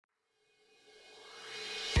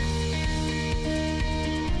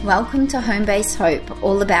Welcome to Home Base Hope,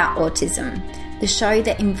 all about autism, the show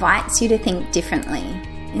that invites you to think differently,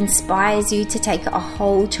 inspires you to take a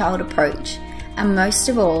whole child approach, and most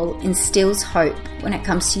of all, instills hope when it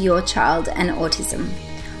comes to your child and autism.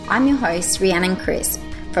 I'm your host, Rhiannon Crisp,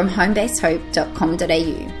 from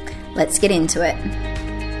homebasehope.com.au. Let's get into it.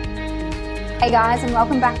 Hey guys, and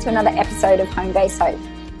welcome back to another episode of Home Base Hope.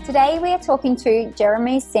 Today we are talking to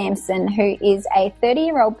Jeremy Sampson, who is a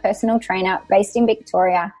 30-year-old personal trainer based in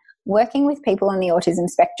Victoria, working with people on the autism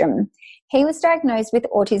spectrum. He was diagnosed with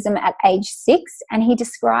autism at age 6, and he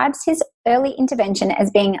describes his early intervention as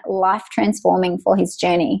being life-transforming for his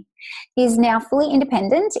journey. He is now fully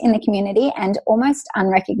independent in the community and almost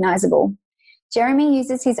unrecognisable. Jeremy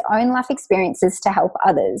uses his own life experiences to help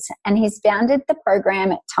others, and he's founded the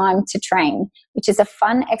program Time to Train, which is a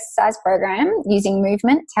fun exercise program using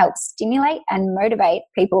movement to help stimulate and motivate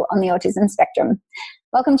people on the autism spectrum.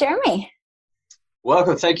 Welcome, Jeremy.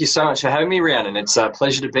 Welcome. Thank you so much for having me, Rhiannon. It's a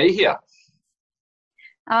pleasure to be here.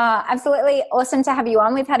 Absolutely awesome to have you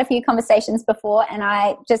on. We've had a few conversations before, and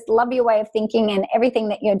I just love your way of thinking and everything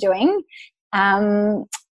that you're doing.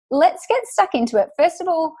 Let's get stuck into it. First of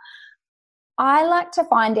all, I like to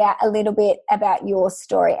find out a little bit about your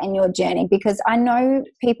story and your journey, because I know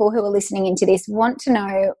people who are listening into this want to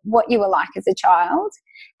know what you were like as a child,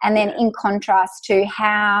 and then in contrast to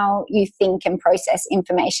how you think and process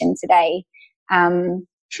information today.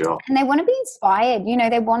 Sure. And they want to be inspired. You know,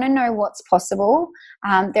 they want to know what's possible.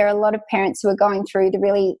 There are a lot of parents who are going through the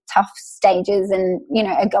really tough stages and, you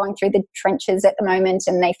know, are going through the trenches at the moment,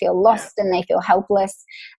 and they feel lost and they feel helpless.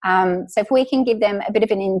 So if we can give them a bit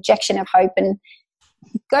of an injection of hope and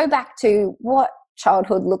go back to what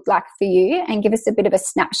childhood looked like for you and give us a bit of a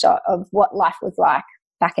snapshot of what life was like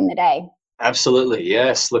back in the day. Absolutely,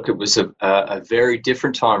 yes. Look, it was a very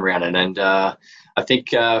different time, Rhiannon, and I think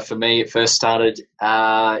for me it first started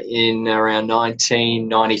in around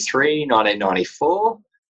 1993, 1994.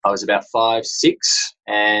 I was about 5, 6,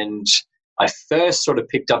 and I first sort of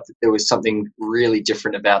picked up that there was something really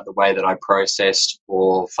different about the way that I processed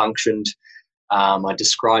or functioned. I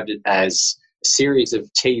described it as a series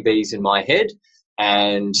of TVs in my head,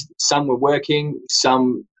 and some were working,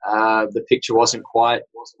 some the picture wasn't quite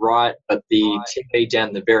right, but the TV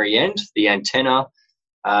down the very end, the antenna,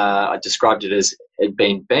 I described it as it had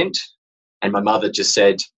been bent, and my mother just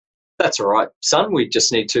said, "That's all right, son, we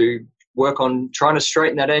just need to work on trying to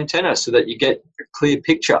straighten that antenna so that you get a clear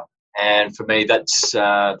picture." And for me, that's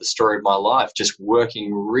the story of my life, just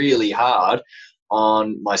working really hard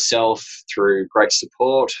on myself through great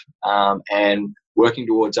support and working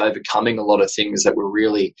towards overcoming a lot of things that were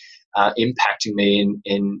really impacting me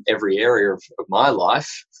in every area of my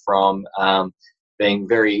life, from being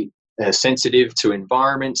very sensitive to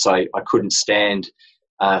environments. I couldn't stand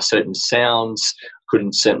certain sounds,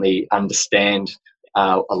 couldn't certainly understand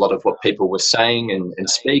a lot of what people were saying and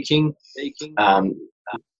speaking.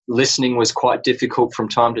 Listening was quite difficult from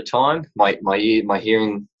time to time. My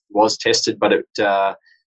hearing was tested, but I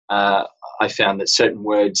found that certain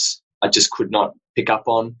words I just could not pick up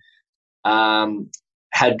on.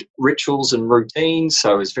 Had rituals and routines,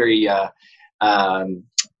 so I was very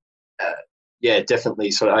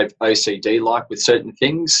definitely sort of OCD-like with certain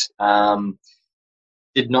things.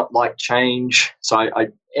 Did not like change, so I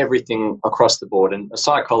everything across the board. And a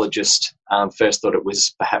psychologist first thought it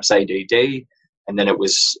was perhaps ADD, and then it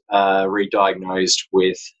was re-diagnosed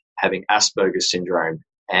with having Asperger's syndrome.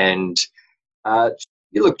 And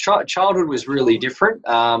look, childhood was really different.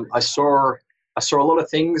 I saw a lot of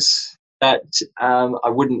things that I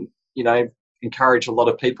wouldn't, encourage a lot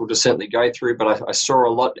of people to certainly go through, but I saw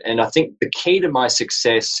a lot. And I think the key to my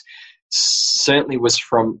success certainly was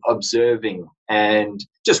from observing and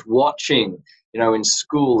just watching. In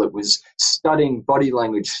school, it was studying body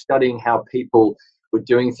language, studying how people were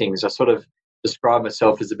doing things. I sort of describe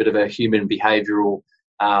myself as a bit of a human behavioural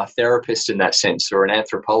therapist in that sense, or an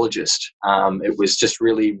anthropologist. It was just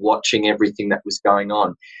really watching everything that was going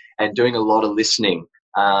on and doing a lot of listening,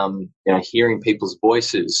 hearing people's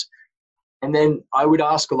voices. And then I would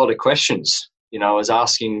ask a lot of questions. I was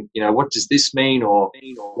asking, what does this mean? Or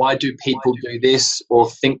why do people do this or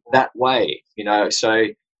think that way? So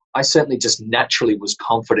I certainly just naturally was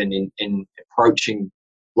confident in approaching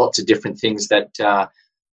lots of different things that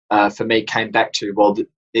for me came back to, well,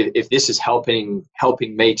 if this is helping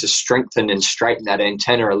me to strengthen and straighten that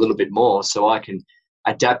antenna a little bit more so I can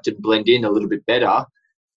adapt and blend in a little bit better,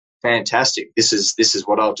 fantastic. This is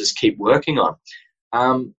what I'll just keep working on.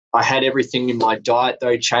 I had everything in my diet,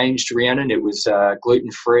 though, changed, Rhiannon. It was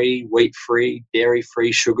gluten-free, wheat-free,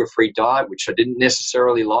 dairy-free, sugar-free diet, which I didn't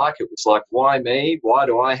necessarily like. It was like, why me? Why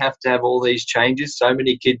do I have to have all these changes? So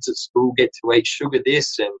many kids at school get to eat sugar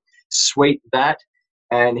this and sweet that.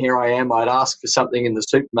 And here I am, I'd ask for something in the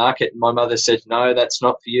supermarket, and my mother said, no, that's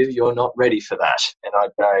not for you. You're not ready for that. And I'd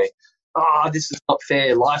go, oh, this is not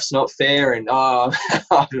fair. Life's not fair. And I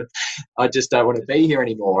just don't want to be here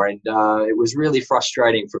anymore. And it was really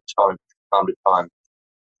frustrating from time to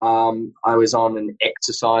time. I was on an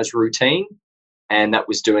exercise routine, and that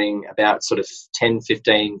was doing about sort of 10,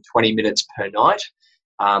 15, 20 minutes per night.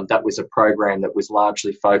 That was a program that was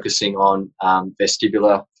largely focusing on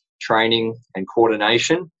vestibular training and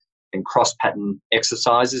coordination and cross-pattern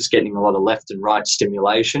exercises, getting a lot of left and right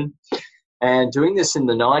stimulation. And doing this in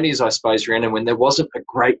the 90s, I suppose, Rhiannon, when there wasn't a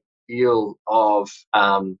great deal of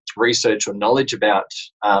research or knowledge about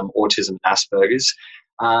autism and Asperger's,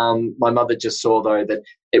 my mother just saw, though, that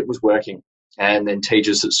it was working. And then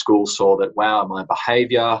teachers at school saw that, wow, my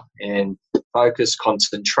behaviour and focus,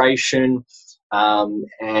 concentration,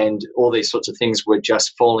 and all these sorts of things were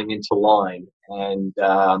just falling into line. And,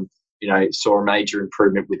 saw a major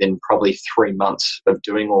improvement within probably 3 months of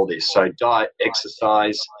doing all this. So diet,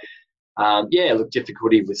 exercise,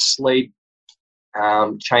 difficulty with sleep,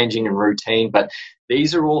 changing in routine. But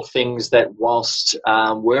these are all things that, whilst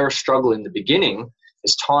were a struggle in the beginning,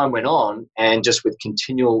 as time went on and just with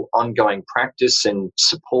continual ongoing practice and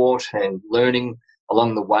support and learning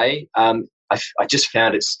along the way, I just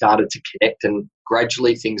found it started to connect, and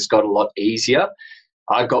gradually things got a lot easier.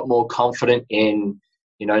 I got more confident in,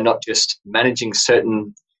 not just managing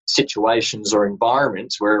certain situations or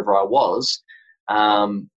environments wherever I was.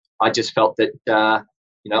 I just felt that,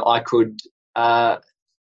 I could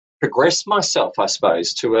progress myself, I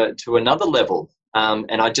suppose, to another level.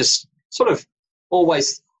 And I just sort of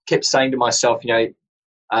always kept saying to myself,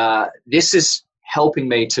 this is helping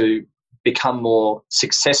me to become more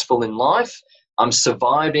successful in life. I'm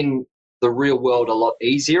surviving the real world a lot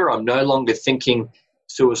easier. I'm no longer thinking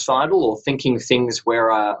suicidal or thinking things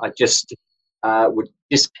where I just would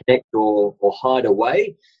disconnect or hide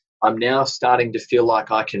away. I'm now starting to feel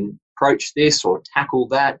like I can approach this or tackle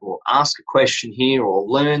that or ask a question here or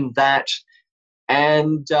learn that.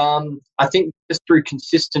 And I think just through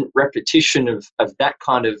consistent repetition of that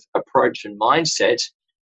kind of approach and mindset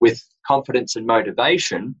with confidence and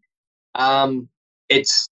motivation,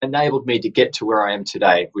 it's enabled me to get to where I am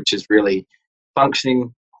today, which is really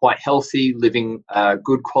functioning quite healthy, living a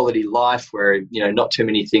good quality life where, not too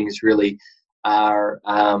many things really are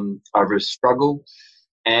a struggle.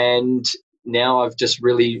 And now I've just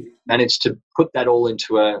really managed to put that all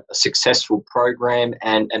into a successful program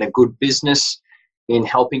and a good business in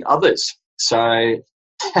helping others. So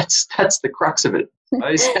that's the crux of it.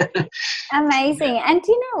 Amazing. And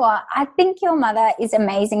do you know what? I think your mother is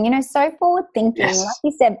amazing. So forward thinking, yes. Like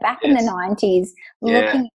you said, back in the 90s,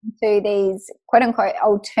 looking into these quote unquote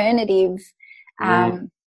alternative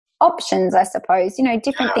options, I suppose,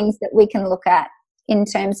 different things that we can look at in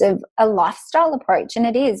terms of a lifestyle approach. And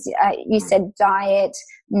it is, you said diet,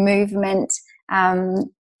 movement.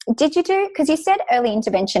 Did you do, because you said early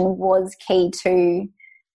intervention was key to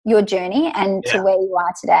your journey and to where you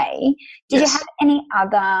are today. Did you have any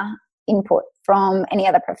other input from any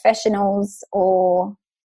other professionals or?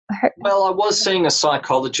 Well, I was seeing a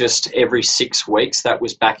psychologist every 6 weeks. That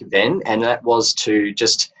was back then. And that was to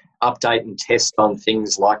just update and test on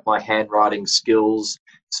things like my handwriting skills,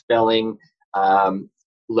 spelling,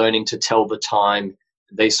 learning to tell the time,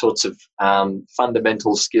 these sorts of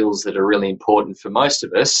fundamental skills that are really important for most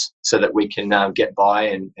of us so that we can get by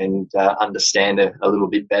and understand a little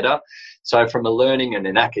bit better. So from a learning and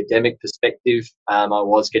an academic perspective, I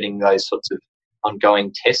was getting those sorts of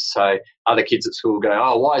ongoing tests. So other kids at school go,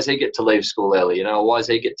 oh, why does he get to leave school early? Why does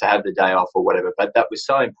he get to have the day off or whatever? But that was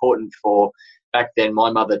so important for back then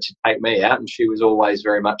my mother to take me out, and she was always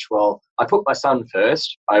very much, well, I put my son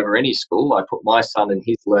first over any school. I put my son and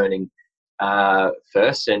his learning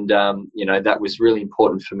first, and that was really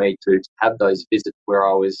important for me to have those visits where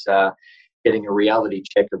I was getting a reality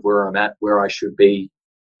check of where I'm at, where I should be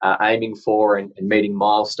aiming for, and meeting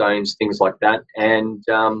milestones, things like that, and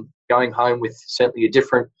going home with certainly a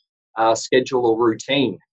different schedule or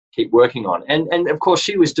routine, keep working on. And of course,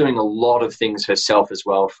 she was doing a lot of things herself as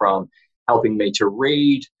well, from helping me to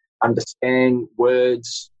read, understand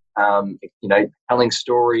words, telling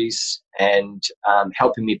stories, and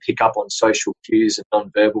helping me pick up on social cues and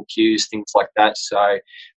non-verbal cues, things like that. So,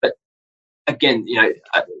 but again,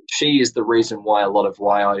 she is the reason why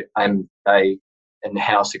I am today and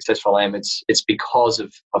how successful I am, it's because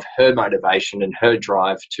of her motivation and her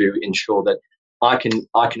drive to ensure that I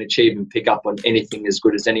can achieve and pick up on anything as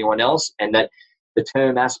good as anyone else, and that the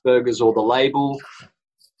term Asperger's or the label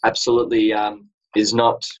absolutely is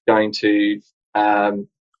not going to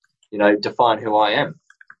define who I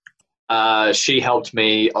am. She helped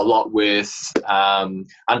me a lot with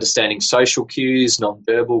understanding social cues,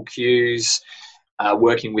 nonverbal cues,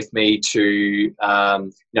 working with me to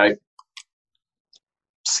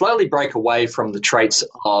slowly break away from the traits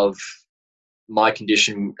of my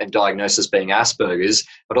condition and diagnosis being Asperger's,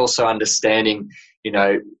 but also understanding,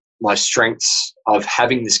 my strengths of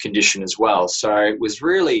having this condition as well. So it was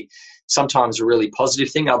really sometimes a really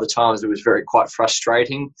positive thing. Other times it was quite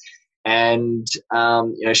frustrating. And,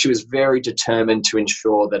 she was very determined to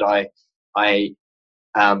ensure that I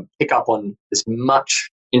pick up on as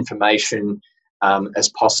much information as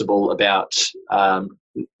possible about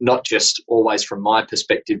not just always from my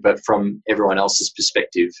perspective, but from everyone else's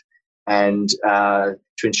perspective. And to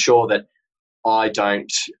ensure that I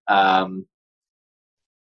don't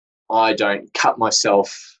cut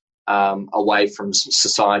myself away from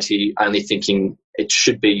society, only thinking it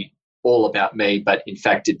should be all about me, but in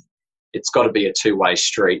fact it's got to be a two-way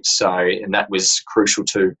street. So, and that was crucial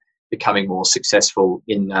to becoming more successful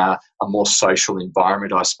in a more social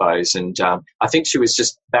environment, I suppose. And I think she was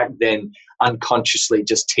just back then unconsciously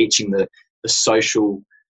just teaching the social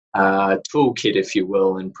toolkit, if you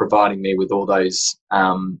will, and providing me with all those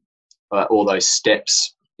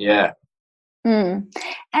steps. Yeah. And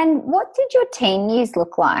what did your teen years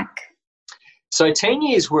look like? So teen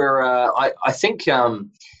years were, I think,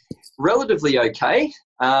 relatively okay.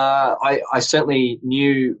 I certainly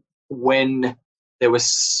knew when there were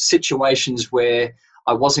situations where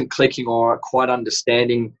I wasn't clicking or quite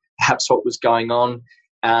understanding perhaps what was going on,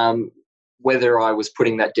 whether I was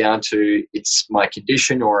putting that down to it's my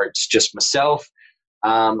condition or it's just myself.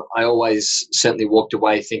 I always certainly walked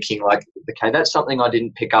away thinking like, okay, that's something I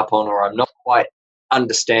didn't pick up on, or I'm not quite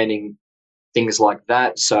understanding things like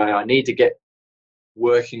that. So I need to get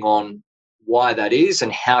working on why that is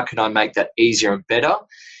and how can I make that easier and better.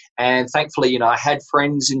 And thankfully, I had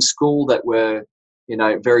friends in school that were,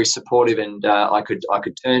 very supportive, and I could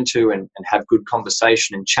turn to and have good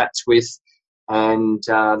conversation and chats with, and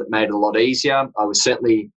that made it a lot easier. I was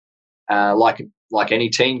certainly like any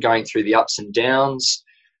teen going through the ups and downs.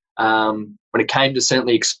 When it came to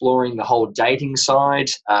certainly exploring the whole dating side,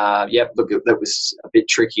 that was a bit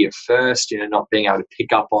tricky at first, not being able to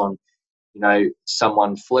pick up on,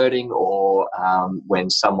 someone flirting or when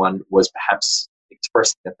someone was perhaps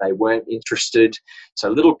expressing that they weren't interested. So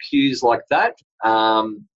little cues like that.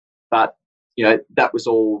 But, that was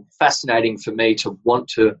all fascinating for me to want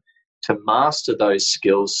to master those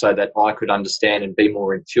skills so that I could understand and be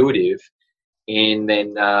more intuitive in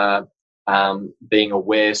then being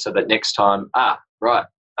aware, so that next time, right,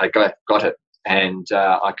 I got it. And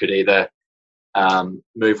I could either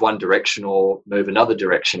move one direction or move another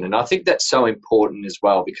direction. And I think that's so important as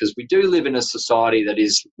well, because we do live in a society that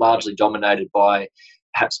is largely dominated by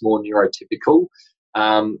perhaps more neurotypical.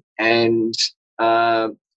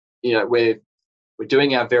 We're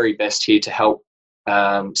doing our very best here to help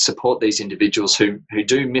support these individuals who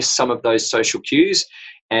do miss some of those social cues.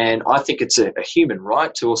 And I think it's a human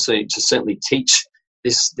right to certainly teach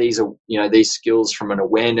these skills from an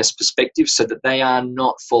awareness perspective, so that they are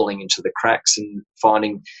not falling into the cracks and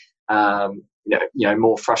finding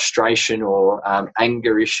more frustration or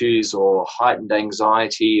anger issues or heightened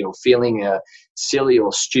anxiety or feeling silly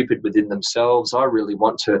or stupid within themselves. I really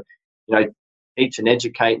want to teach and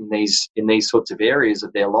educate in these sorts of areas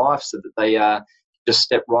of their life, so that they just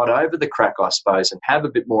step right over the crack, I suppose, and have a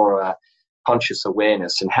bit more conscious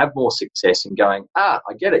awareness and have more success in going, I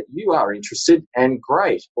get it, you are interested, and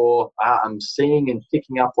great. Or I'm seeing and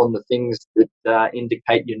picking up on the things that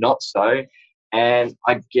indicate you're not so, and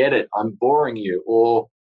I get it, I'm boring you, or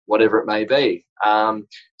whatever it may be.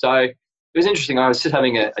 So it was interesting. I was just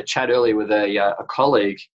having a chat earlier with a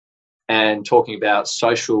colleague and talking about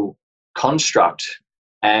social construct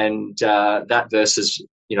and that versus,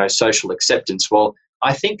 social acceptance. Well,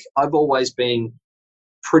 I think I've always been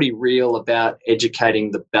pretty real about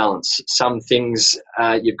educating the balance. Some things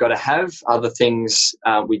you've got to have, other things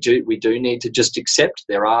we do need to just accept.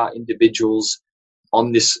 There are individuals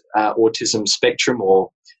on this autism spectrum or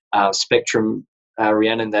spectrum,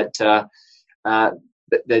 Rhiannon, that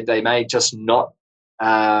they may just not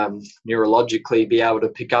neurologically be able to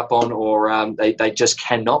pick up on, or they just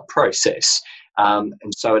cannot process. And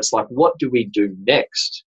so it's like, what do we do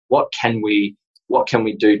next? What can we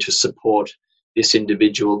do to support this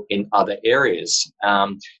individual in other areas.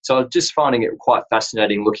 So I'm just finding it quite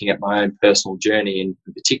fascinating looking at my own personal journey, and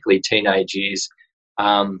particularly teenage years.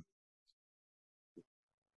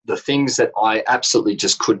 The things that I absolutely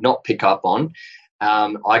just could not pick up on,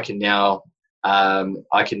 I can now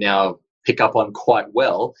pick up on quite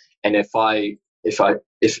well. And if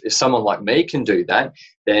someone like me can do that,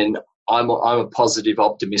 then I'm a positive,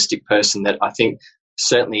 optimistic person that I think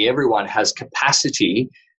certainly everyone has capacity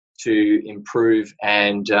to improve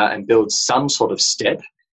and build some sort of step.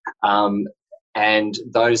 And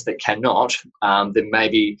those that cannot, then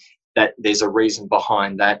maybe that there's a reason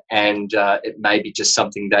behind that, and it may be just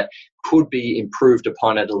something that could be improved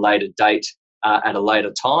upon at a later date, at a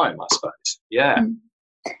later time, I suppose. Yeah.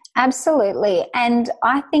 Absolutely. And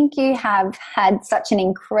I think you have had such an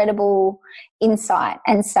incredible insight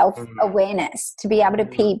and self-awareness to be able to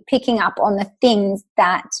be picking up on the things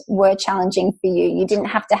that were challenging for you. You didn't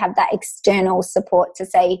have to have that external support to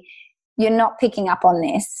say, you're not picking up on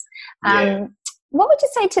this. What would you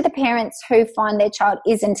say to the parents who find their child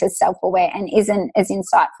isn't as self-aware and isn't as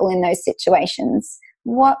insightful in those situations?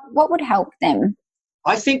 What would help them?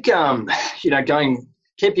 I think,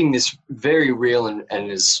 keeping this very real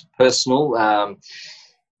and as personal.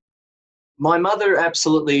 My mother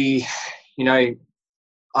absolutely, I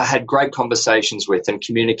had great conversations with and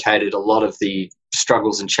communicated a lot of the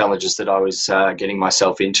struggles and challenges that I was getting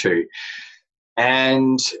myself into.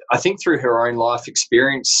 And I think through her own life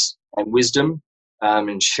experience and wisdom,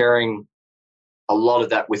 and sharing a lot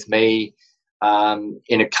of that with me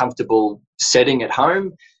in a comfortable setting at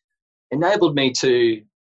home, enabled me to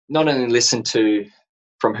not only listen to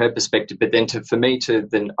from her perspective, but then for me to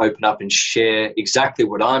then open up and share exactly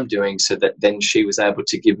what I'm doing, so that then she was able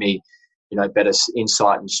to give me, better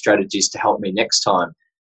insight and strategies to help me next time.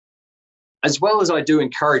 As well as I do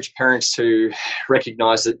encourage parents to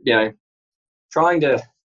recognise that, trying to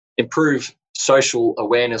improve social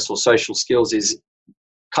awareness or social skills is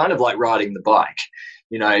kind of like riding the bike,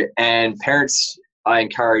 and parents, I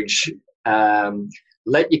encourage,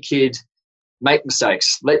 let your kid make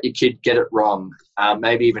mistakes, let your kid get it wrong,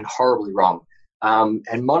 maybe even horribly wrong,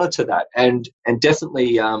 and monitor that, and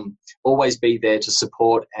definitely always be there to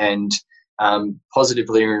support and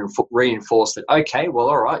positively reinforce that, okay, well,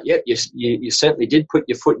 all right, yep, you certainly did put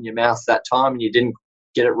your foot in your mouth that time and you didn't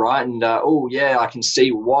get it right, and I can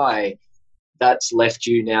see why that's left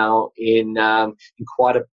you now in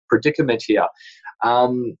quite a predicament here.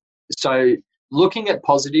 So looking at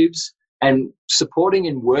positives and supporting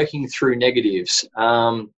and working through negatives,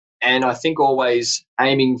 and I think always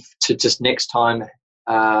aiming to just next time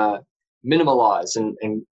minimize and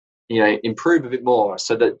improve a bit more,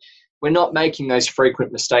 so that we're not making those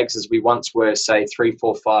frequent mistakes as we once were, say 3,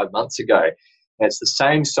 4, 5 months ago. It's the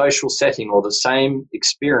same social setting or the same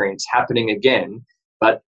experience happening again,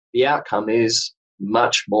 but the outcome is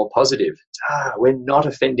much more positive. We're not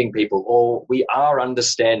offending people, or we are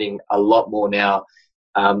understanding a lot more now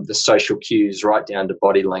the social cues right down to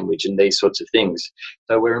body language and these sorts of things.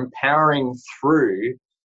 So we're empowering through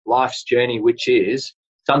life's journey, which is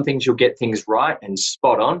some things you'll get things right and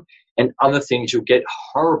spot on, and other things you'll get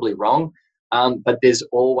horribly wrong, but there's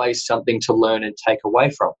always something to learn and take away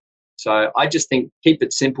from. So I just think keep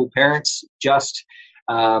it simple, parents. Just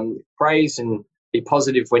praise and be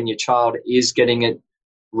positive when your child is getting it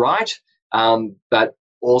right, but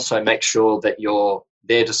also make sure that you're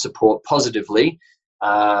there to support positively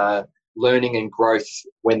learning and growth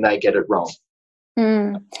when they get it wrong.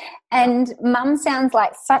 And mum sounds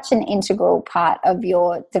like such an integral part of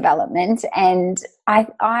your development, and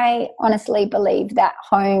I honestly believe that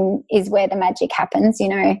home is where the magic happens.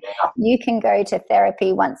 You can go to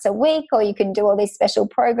therapy once a week, or you can do all these special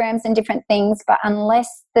programs and different things, but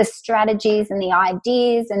unless the strategies and the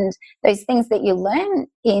ideas and those things that you learn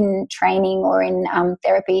in training or in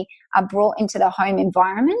therapy are brought into the home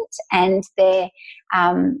environment and they're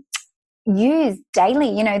used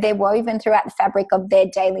daily, they're woven throughout the fabric of their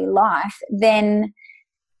daily life, then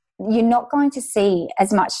you're not going to see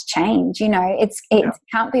as much change. It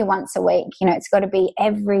can't be once a week. It's got to be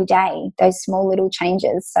every day, those small little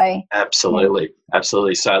changes. So absolutely. So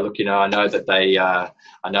look, I know that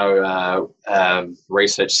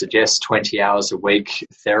research suggests 20 hours a week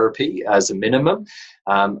therapy as a minimum.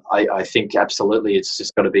 I think absolutely it's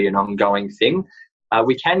just got to be an ongoing thing.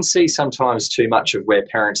 We can see sometimes too much of where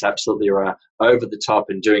parents absolutely are over the top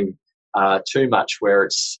and doing too much, where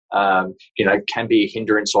it's can be a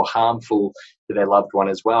hindrance or harmful to their loved one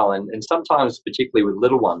as well. And sometimes, particularly with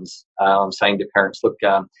little ones, I'm saying to parents, look,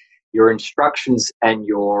 your instructions and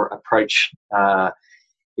your approach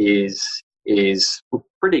is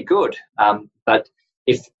pretty good, but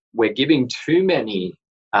if we're giving too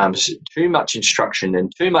much instruction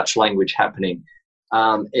and too much language happening,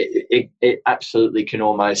 it absolutely can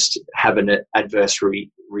almost have an adverse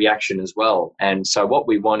reaction as well. And so what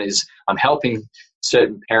we want is, I'm helping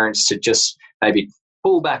certain parents to just maybe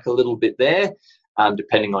pull back a little bit there,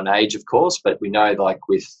 depending on age, of course. But we know, like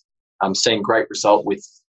with seeing great result with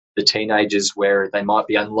the teenagers, where they might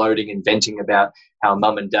be unloading and venting about how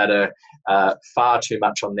mum and dad are far too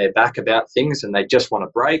much on their back about things and they just want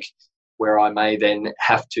a break, where I may then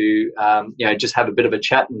have to, just have a bit of a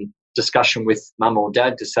chat and discussion with mum or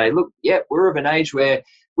dad to say, look, yeah, we're of an age where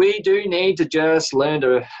we do need to just learn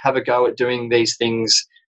to have a go at doing these things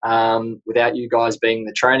without you guys being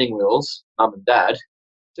the training wheels, mum and dad.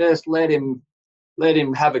 Just let him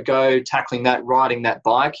have a go tackling that, riding that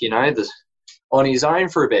bike, on his own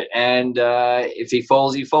for a bit. And if he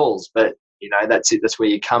falls, he falls. But, that's it. That's where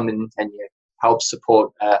you come in and you help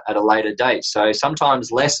support at a later date. So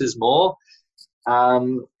sometimes less is more.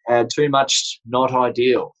 Too much, not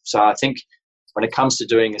ideal. So I think when it comes to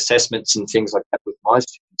doing assessments and things like that with my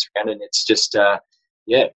students, Brandon, it's just,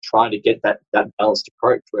 trying to get that balanced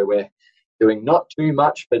approach where we're doing not too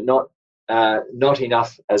much, but not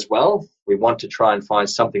enough as well. We want to try and find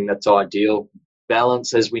something that's ideal.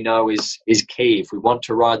 Balance, as we know, is key. If we want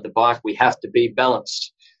to ride the bike, we have to be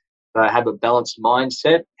balanced. Have a balanced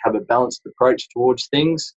mindset, have a balanced approach towards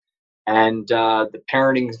things, and the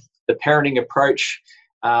parenting approach,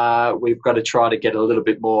 we've got to try to get a little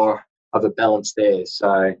bit more of a balance there.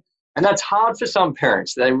 So, and that's hard for some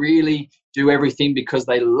parents. They really do everything because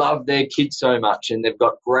they love their kid so much and they've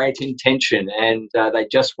got great intention and they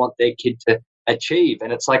just want their kid to achieve.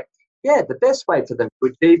 And it's like, yeah, the best way for them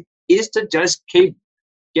to achieve is to just keep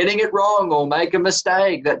getting it wrong or make a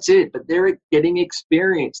mistake. That's it. But they're getting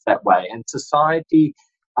experience that way. And society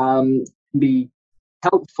can be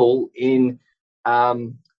helpful in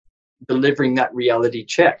delivering that reality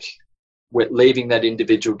check. We're leaving that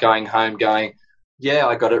individual going home going, yeah,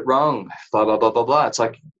 I got it wrong, blah, blah, blah, blah, blah. It's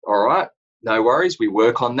like, all right, no worries. We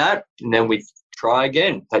work on that and then we try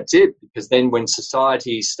again. That's it. Because then when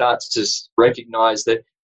society starts to recognize that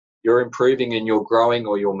you're improving and you're growing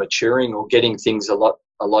or you're maturing or getting things a lot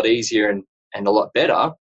easier and a lot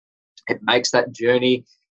better, it makes that journey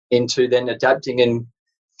into then adapting and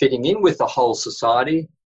fitting in with the whole society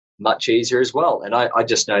much easier as well. And I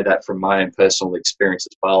just know that from my own personal experience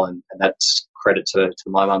as well. And that's credit to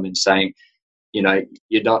my mum in saying,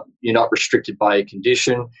 you're not restricted by a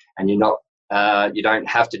condition, and you don't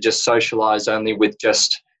have to just socialize only with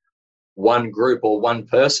just one group or one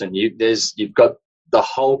person. You've got the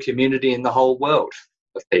whole community and the whole world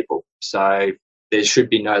of people. So there should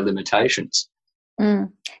be no limitations.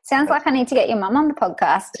 Sounds like I need to get your mum on the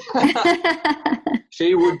podcast.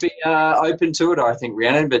 She would be open to it, I think,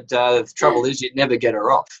 Rhiannon, but the trouble is you'd never get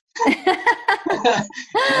her off.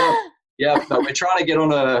 Yeah, but we're trying to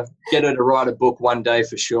get her to write a book one day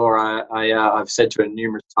for sure. I've said to her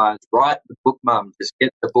numerous times, write the book, Mum. Just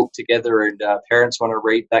get the book together, and parents want to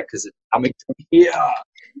read that because it's coming from here.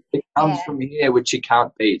 It comes from here, which you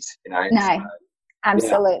can't beat. No. So,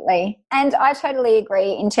 absolutely. Yeah. And I totally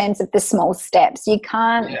agree in terms of the small steps. You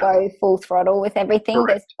can't go full throttle with everything.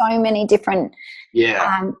 Correct. There's so many different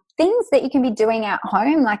things that you can be doing at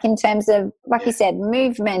home, like in terms of, like you said,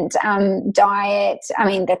 movement, diet,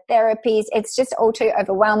 the therapies. It's just all too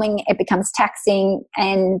overwhelming. It becomes taxing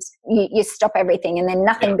and you stop everything and then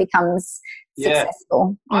nothing becomes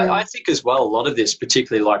successful. I think as well, a lot of this,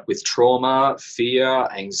 particularly like with trauma, fear,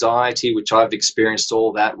 anxiety, which I've experienced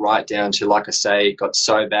all that right down to, like I say, it got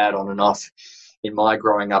so bad on and off in my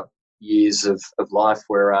growing up years of life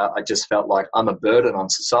where I just felt like I'm a burden on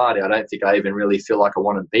society. I don't think I even really feel like I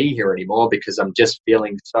want to be here anymore because I'm just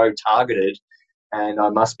feeling so targeted and I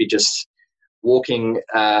must be just walking,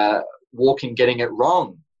 getting it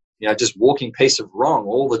wrong, just walking piece of wrong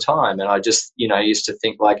all the time. And I just, used to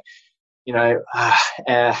think like,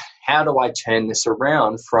 how do I turn this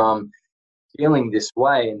around from feeling this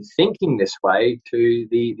way and thinking this way to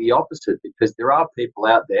the opposite? Because there are people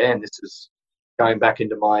out there, and this is going back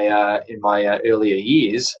into my earlier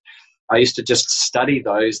years, I used to just study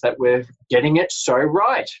those that were getting it so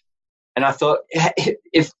right. And I thought,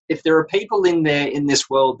 if there are people in this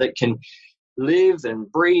world that can live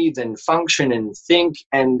and breathe and function and think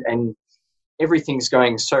and everything's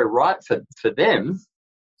going so right for them,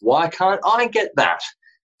 why can't I get that?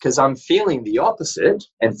 Because I'm feeling the opposite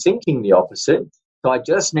and thinking the opposite. So I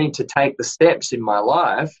just need to take the steps in my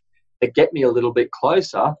life that get me a little bit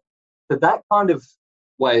closer to that kind of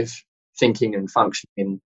way of thinking and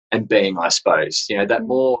functioning and being, I suppose, that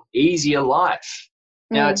more easier life.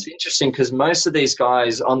 Now, it's interesting because most of these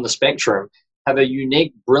guys on the spectrum, have a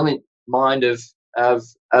unique, brilliant mind of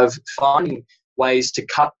finding ways to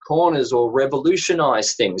cut corners or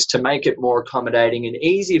revolutionize things to make it more accommodating and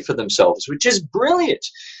easier for themselves, which is brilliant.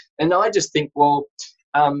 And I just think, well,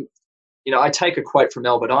 I take a quote from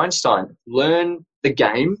Albert Einstein: learn the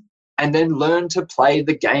game and then learn to play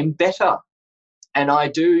the game better. And I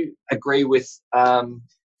do agree with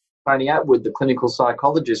Tony Attwood, the clinical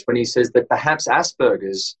psychologist, when he says that perhaps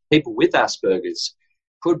Asperger's, people with Asperger's,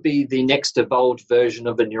 could be the next evolved version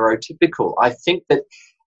of a neurotypical. I think that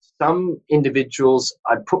some individuals,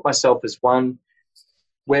 I'd put myself as one,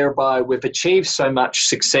 whereby we've achieved so much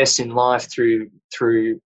success in life through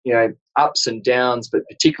ups and downs, but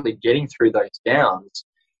particularly getting through those downs.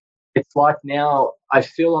 It's like now I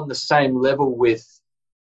feel on the same level with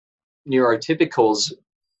neurotypicals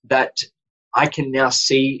that I can now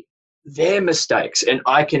see their mistakes and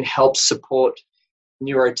I can help support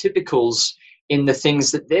neurotypicals in the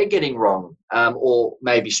things that they're getting wrong, or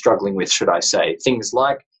maybe struggling with, should I say. Things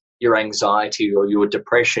like your anxiety or your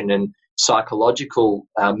depression and psychological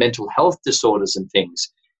mental health disorders and things.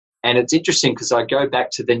 And it's interesting because I go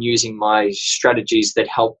back to then using my strategies that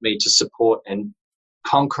help me to support and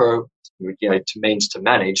conquer, to means to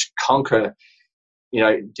manage, conquer,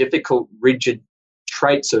 difficult, rigid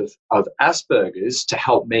traits of Asperger's to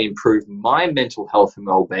help me improve my mental health and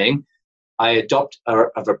well-being. I adopt an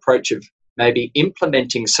approach of maybe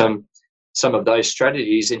implementing some of those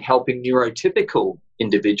strategies in helping neurotypical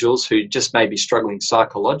individuals who just may be struggling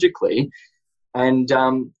psychologically, and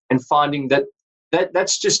finding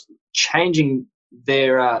that's just changing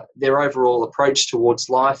their overall approach towards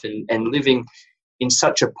life and living in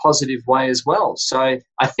such a positive way as well. So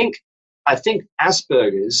I think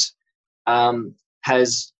Asperger's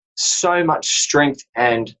has so much strength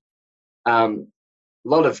and a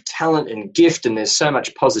lot of talent and gift, and there's so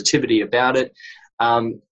much positivity about it.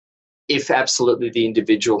 If absolutely the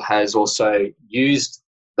individual has also used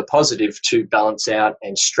the positive to balance out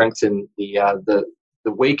and strengthen the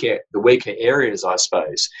weaker areas, I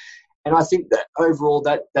suppose. And I think that overall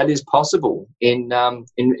that is possible in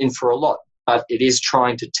for a lot, but it is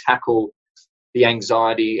trying to tackle the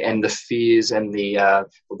anxiety and the fears and the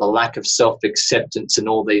lack of self-acceptance and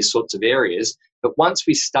all these sorts of areas. But once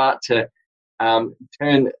we start to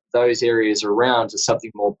turn those areas around to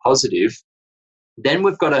something more positive, then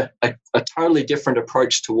we've got a totally different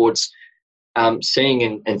approach towards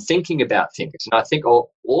seeing and thinking about things. And I think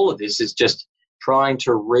all of this is just trying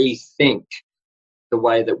to rethink the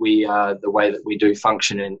way that we do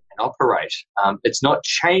function and operate. It's not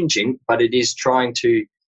changing, but it is trying to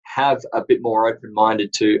have a bit more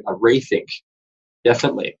open-minded to a rethink.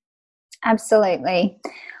 Definitely. Absolutely.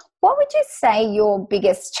 What would you say your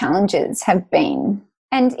biggest challenges have been?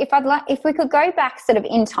 And if we could go back sort of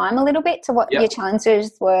in time a little bit to what your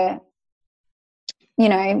challenges were,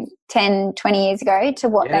 10, 20 years ago to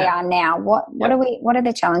what they are now, what are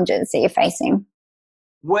the challenges that you're facing?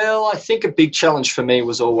 Well, I think a big challenge for me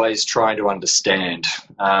was always trying to understand.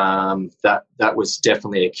 That was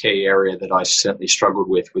definitely a key area that I certainly struggled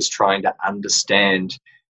with, was trying to understand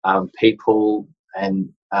people and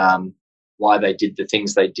why they did the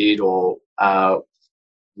things they did, or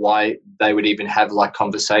why they would even have like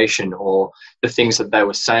conversation, or the things that they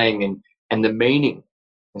were saying and the meaning.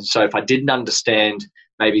 And so if I didn't understand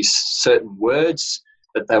maybe certain words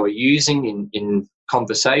that they were using in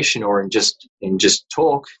conversation or in just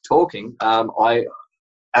talking, I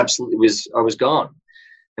absolutely was gone.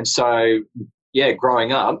 And so,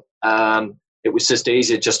 growing up, it was just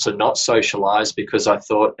easier just to not socialize, because I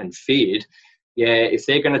thought and feared, if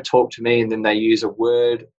they're going to talk to me and then they use a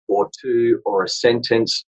word or two or a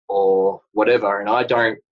sentence or whatever, and I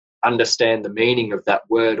don't understand the meaning of that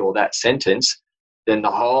word or that sentence, then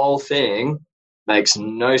the whole thing makes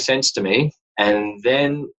no sense to me. And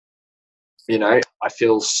then, I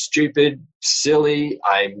feel stupid, silly.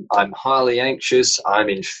 I'm highly anxious. I'm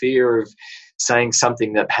in fear of saying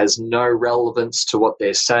something that has no relevance to what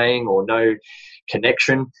they're saying or no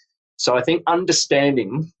connection. So I think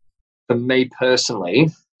understanding, for me personally,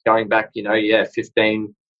 going back,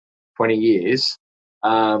 15, 20 years,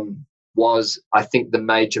 was, I think, the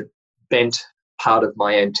major bent part of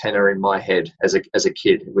my antenna in my head as a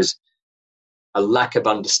kid. It was a lack of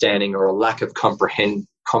understanding or a lack of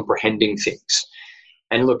comprehending things.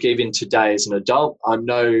 And look, even today as an adult, I'm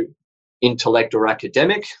no intellect or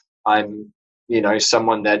academic. I'm,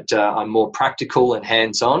 someone that I'm more practical and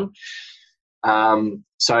hands-on.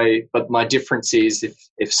 But my difference is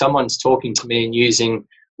if someone's talking to me and using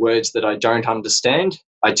words that I don't understand,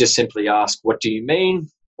 I just simply ask, what do you mean?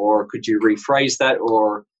 Or could you rephrase that?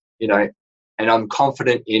 Or, and I'm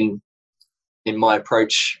confident in my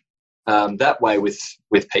approach that way with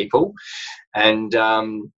people, and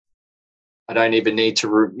I don't even need to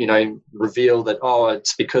reveal that, oh,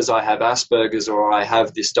 it's because I have Asperger's or I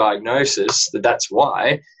have this diagnosis that's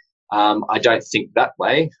why. I don't think that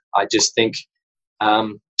way. I just think,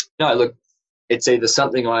 no, look, it's either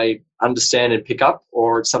something I understand and pick up,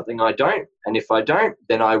 or it's something I don't. And if I don't,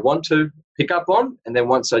 then I want to pick up on. And then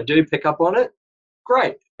once I do pick up on it,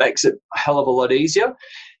 great, makes it a hell of a lot easier.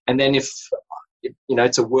 And then if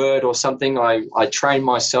it's a word or something, I train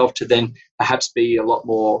myself to then perhaps be a lot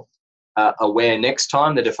more aware next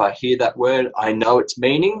time that if I hear that word, I know its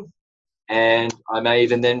meaning, and I may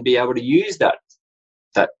even then be able to use that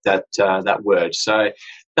word. So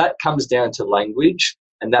that comes down to language,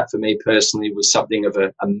 and that for me personally was something of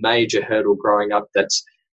a major hurdle growing up. That's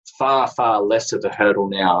far, far less of a hurdle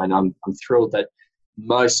now, and I'm thrilled that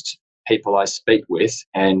most people I speak with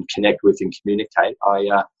and connect with and communicate,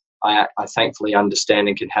 I thankfully understand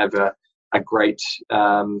and can have a great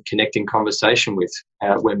connecting conversation with,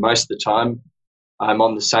 where most of the time I'm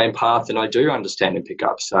on the same path and I do understand and pick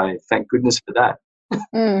up. So thank goodness for that.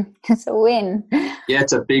 It's a win. Yeah,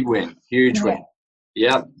 it's a big win, huge win.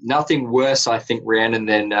 Yeah, nothing worse, I think, Rhiannon,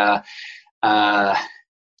 than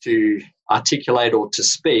to articulate or to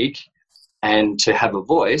speak and to have a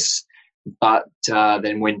voice, but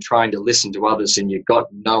then when trying to listen to others and you've got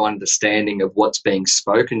no understanding of what's being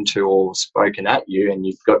spoken to or spoken at you, and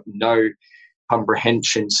you've got no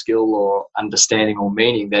comprehension skill or understanding or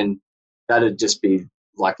meaning, then that'd just be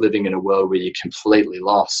like living in a world where you're completely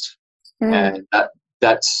lost. And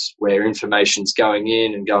that's where information's going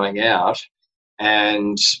in and going out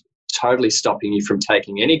and totally stopping you from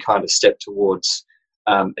taking any kind of step towards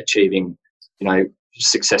achieving,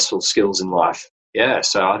 successful skills in life. Yeah,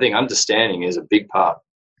 so I think understanding is a big part.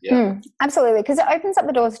 Yeah, absolutely, because it opens up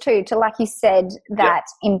the doors too to, like you said, that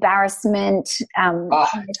embarrassment.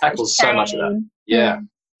 Tackles so much of that. Yeah.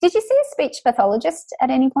 Did you see a speech pathologist at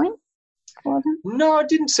any point? No, I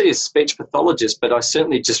didn't see a speech pathologist, but I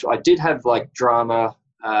did have like drama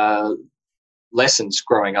lessons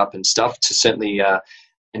growing up and stuff to certainly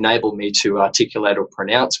enable me to articulate or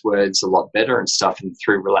pronounce words a lot better and stuff, and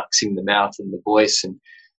through relaxing the mouth and the voice. And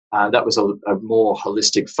that was a more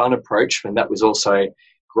holistic, fun approach, and that was also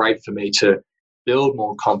great for me to build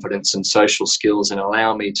more confidence and social skills and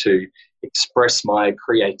allow me to express my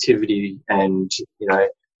creativity and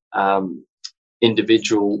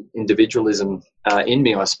individualism in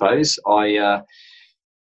me, I suppose. I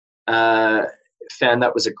found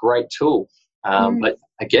that was a great tool. But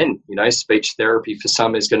again, speech therapy for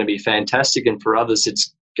some is going to be fantastic, and for others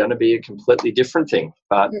it's going to be a completely different thing.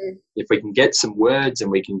 But if we can get some words and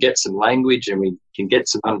we can get some language and we can get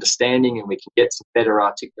some understanding and we can get some better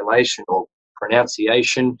articulation or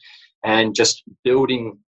pronunciation and just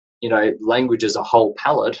building, language as a whole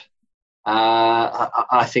palette,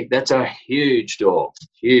 I think that's a huge door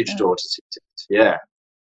to success. Yeah,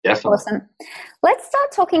 definitely. Awesome. Let's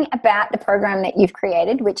start talking about the program that you've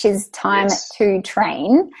created, which is Time to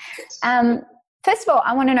Train. First of all,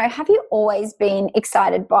 I want to know, have you always been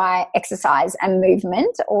excited by exercise and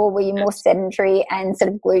movement, or were you more sedentary and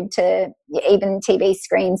sort of glued to even TV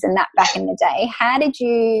screens and that back in the day? How did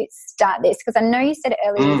you start this? Because I know you said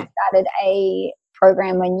earlier you started a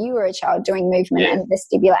program when you were a child doing movement and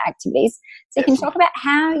vestibular activities. So you can talk about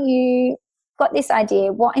how you got this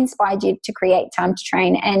idea, what inspired you to create Time to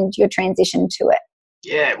Train, and your transition to it.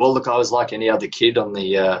 Yeah, well, look, I was like any other kid on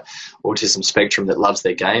the autism spectrum that loves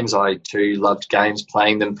their games. I too loved games,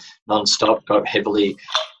 playing them nonstop, got heavily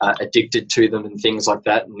addicted to them and things like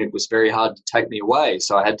that, and it was very hard to take me away.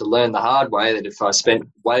 So I had to learn the hard way that if I spent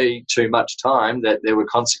way too much time, that there were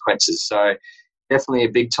consequences. So definitely a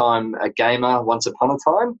big time gamer once upon a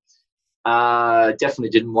time. Definitely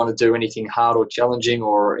didn't want to do anything hard or challenging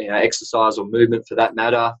or exercise or movement for that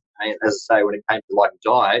matter. And as I say, when it came to like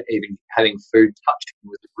diet, even having food touched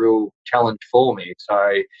was a real challenge for me.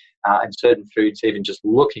 So, and certain foods, even just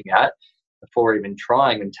looking at before even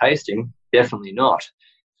trying and tasting, definitely not.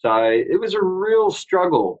 So it was a real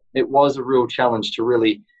struggle. It was a real challenge to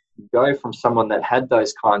really go from someone that had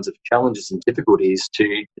those kinds of challenges and difficulties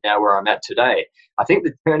to now where I'm at today. I think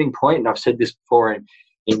the turning point, and I've said this before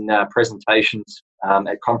in presentations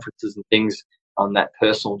at conferences and things on that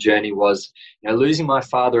personal journey, was losing my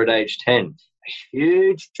father at age 10. A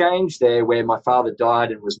huge change there, where my father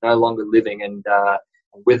died and was no longer living and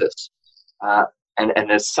with us.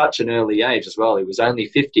 And at such an early age as well. He was only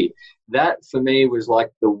 50. That for me was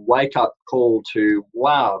like the wake-up call to,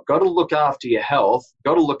 wow, got to look after your health,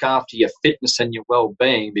 got to look after your fitness and your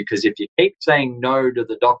well-being, because if you keep saying no to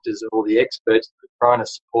the doctors or the experts that are trying to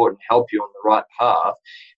support and help you on the right path,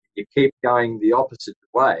 you keep going the opposite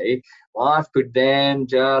way, life could then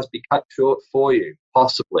just be cut short for you,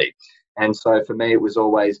 possibly. And so for me, it was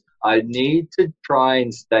always, I need to try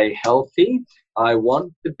and stay healthy. I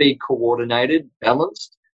want to be coordinated,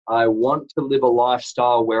 balanced. I want to live a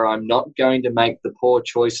lifestyle where I'm not going to make the poor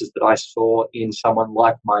choices that I saw in someone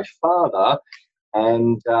like my father,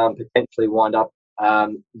 and potentially wind up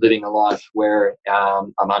living a life where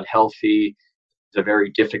I'm unhealthy, are very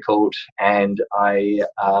difficult, and I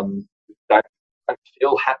don't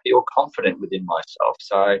feel happy or confident within myself.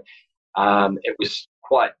 So it was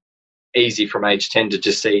quite easy from age 10 to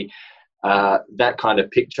just see that kind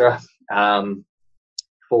of picture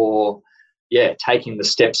for taking the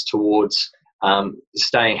steps towards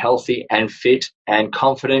staying healthy and fit and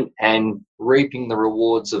confident and reaping the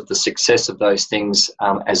rewards of the success of those things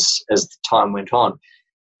as the time went on.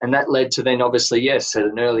 And that led to then, obviously, yes, at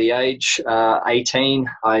an early age, 18,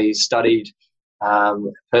 I studied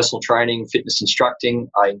personal training, fitness instructing.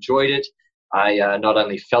 I enjoyed it. I not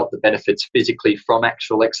only felt the benefits physically from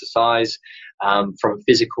actual exercise, from a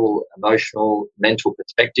physical, emotional, mental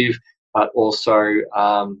perspective, but also,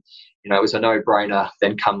 it was a no-brainer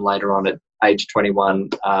then come later on at age 21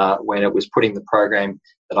 when it was putting the program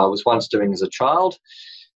that I was once doing as a child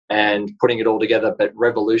and putting it all together, but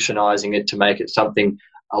revolutionising it to make it something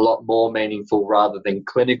a lot more meaningful rather than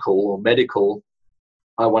clinical or medical.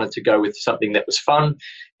 I wanted to go with something that was fun,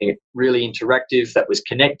 really interactive, that was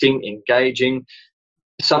connecting, engaging,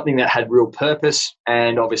 something that had real purpose,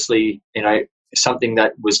 and obviously, something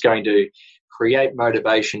that was going to create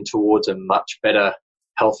motivation towards a much better,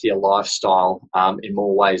 healthier lifestyle in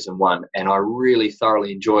more ways than one. And I really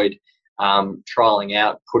thoroughly enjoyed trialing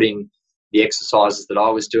out, putting the exercises that I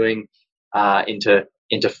was doing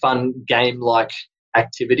into fun game-like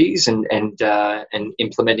activities and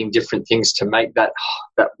implementing different things to make that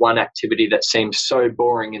one activity that seemed so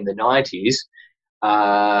boring in the 90s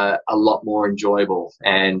a lot more enjoyable.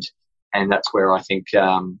 And that's where I think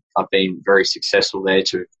I've been very successful there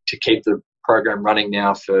to keep the program running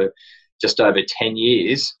now for just over 10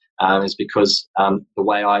 years is because the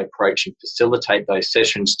way I approach and facilitate those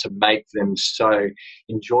sessions to make them so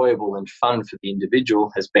enjoyable and fun for the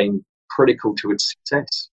individual has been critical to its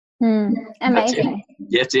success. Amazing.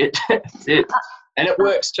 That's it. That's it. And it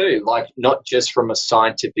works too, like not just from a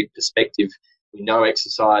scientific perspective. We know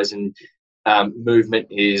exercise and movement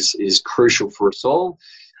is crucial for us all,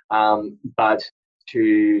 but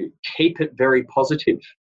to keep it very positive,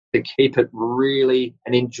 to keep it really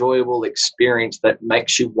an enjoyable experience that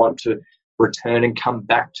makes you want to return and come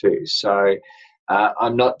back to. So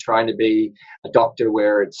I'm not trying to be a doctor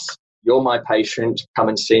where it's, you're my patient, come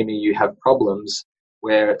and see me, you have problems,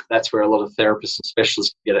 where that's where a lot of therapists and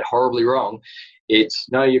specialists get it horribly wrong. It's,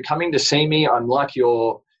 no, you're coming to see me, I'm like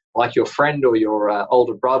your friend or your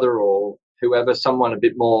older brother or whoever, someone a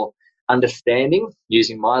bit more understanding,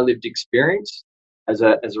 using my lived experience as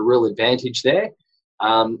a real advantage there.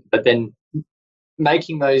 But then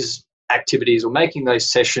making those activities or making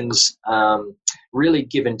those sessions really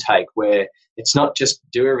give and take, where it's not just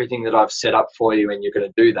do everything that I've set up for you and you're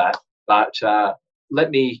going to do that, but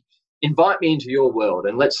invite me into your world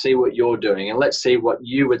and let's see what you're doing and let's see what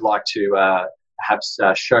you would like to perhaps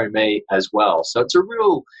show me as well. So it's a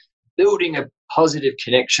real building a positive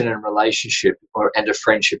connection and relationship and a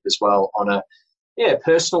friendship as well on a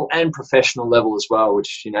personal and professional level as well,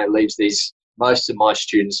 which leaves most of my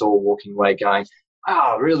students all walking away going,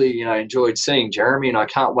 I really enjoyed seeing Jeremy and I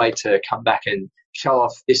can't wait to come back and show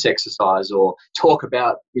off this exercise or talk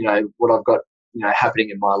about what I've got happening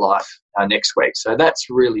in my life next week. So that's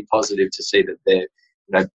really positive to see that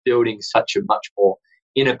they're building such a much more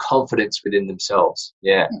inner confidence within themselves.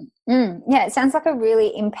 Yeah. Yeah, it sounds like a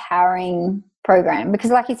really empowering program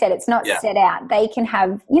because, like you said, it's not set out. They can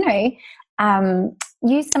have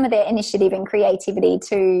use some of their initiative and creativity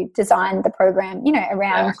to design the program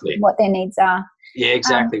around what their needs are. Yeah,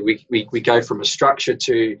 exactly. We go from a structure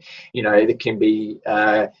to that can be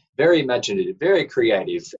very imaginative, very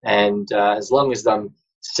creative, and as long as I'm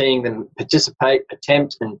seeing them participate,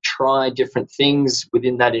 attempt and try different things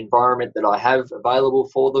within that environment that I have available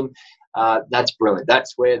for them, that's brilliant.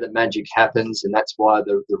 That's where the magic happens, and that's why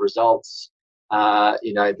the results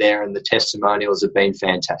there and the testimonials have been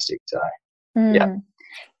fantastic. So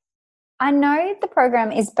I know the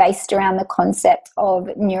program is based around the concept of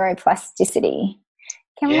neuroplasticity.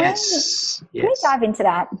 Can we dive into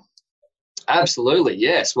that? Absolutely,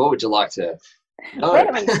 yes. What would you like to know? Where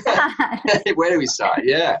do we start? Where do we start?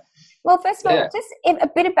 Yeah. Well, first of all, just a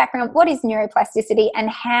bit of background. What is neuroplasticity and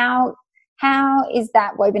how is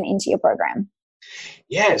that woven into your program?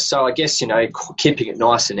 Yeah, so I guess, keeping it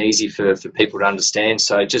nice and easy for people to understand.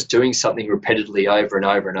 So just doing something repetitively over and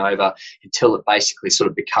over and over until it basically sort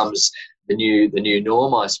of becomes the new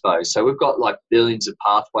norm, I suppose. So we've got like billions of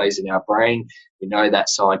pathways in our brain. We know that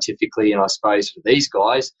scientifically, and I suppose for these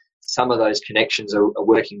guys, some of those connections are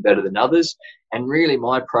working better than others. And really,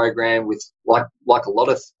 my program, with like a lot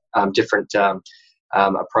of different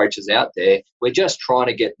approaches out there, we're just trying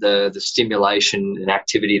to get the stimulation and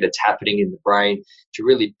activity that's happening in the brain to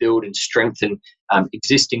really build and strengthen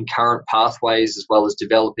existing current pathways, as well as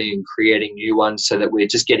developing and creating new ones, so that we're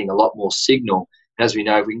just getting a lot more signal. And as we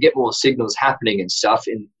know, if we can get more signals happening and stuff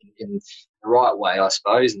in the right way, I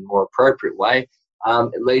suppose, in a more appropriate way,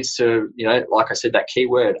 it leads to, like I said, that key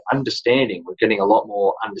word, understanding. We're getting a lot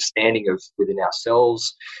more understanding of within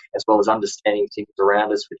ourselves, as well as understanding things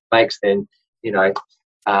around us, which makes then,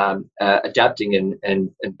 adapting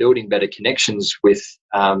and building better connections with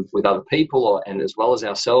other people, and as well as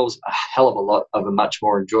ourselves, a hell of a lot of a much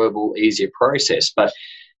more enjoyable, easier process. But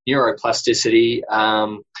neuroplasticity,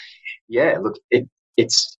 look,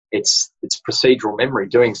 it's procedural memory,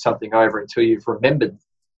 doing something over until you've remembered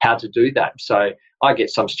how to do that. So I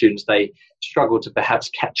get some students, they struggle to perhaps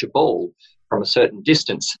catch a ball from a certain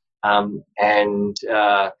distance,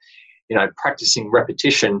 practicing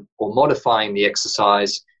repetition or modifying the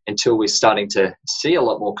exercise until we're starting to see a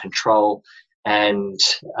lot more control and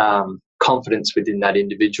confidence within that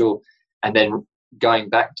individual, and then going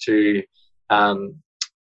back to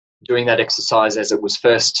doing that exercise as it was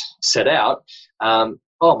first set out.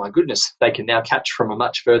 Oh my goodness, they can now catch from a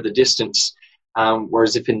much further distance,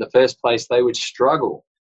 whereas if in the first place they would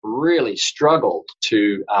really struggle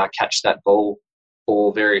to catch that ball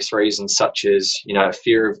for various reasons, such as, a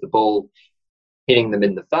fear of the ball hitting them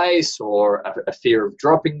in the face, or a fear of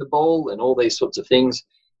dropping the ball, and all these sorts of things,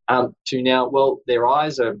 to now, well, their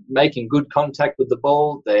eyes are making good contact with the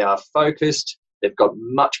ball, they are focused, they've got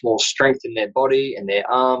much more strength in their body and their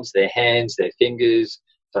arms, their hands, their fingers,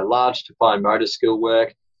 so large to fine motor skill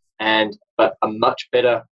work, but a much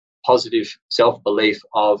better positive self-belief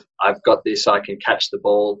of, I've got this, I can catch the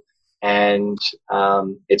ball. And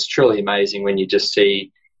it's truly amazing when you just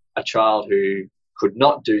see a child who could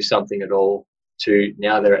not do something at all to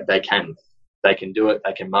now they can do it,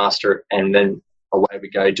 they can master it, and then away we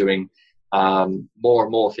go doing more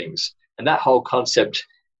and more things. And that whole concept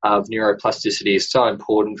of neuroplasticity is so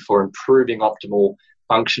important for improving optimal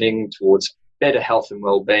functioning towards better health and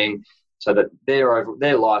well-being, so that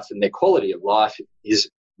their life and their quality of life is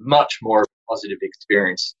much more of a positive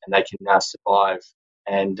experience, and they can now survive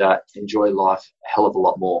and enjoy life a hell of a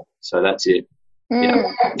lot more. So that's it.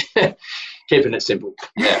 Keeping it simple.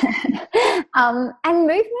 Yeah. And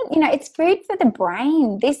movement, it's food for the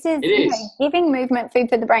brain. This is, giving movement food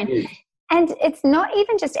for the brain. And it's not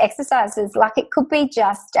even just exercises. Like, it could be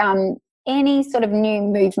just any sort of new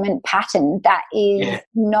movement pattern that is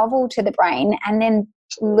novel to the brain, and then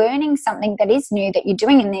learning something that is new that you're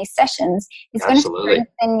doing in these sessions is going to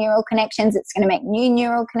strengthen neural connections. It's going to make new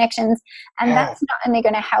neural connections, and that's not only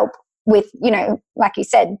going to help with, like you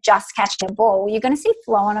said, just catching a ball. You're going to see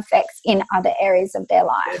flow-on effects in other areas of their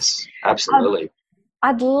life. Yes, absolutely.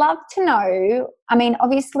 I'd love to know,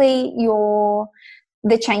 obviously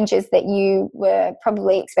the changes that you were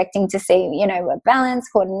probably expecting to see, were balance,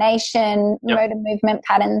 coordination, motor movement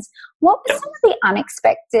patterns. What were some of the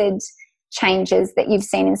unexpected changes that you've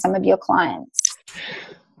seen in some of your clients?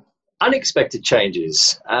 Unexpected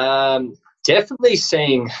changes. Definitely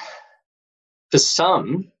seeing, for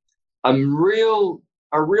some, a real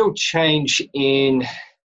change in,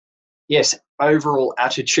 overall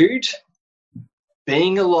attitude,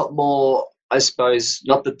 being a lot more, I suppose,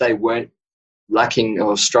 not that they weren't lacking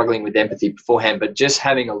or struggling with empathy beforehand, but just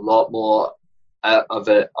having a lot more of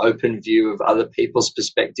an open view of other people's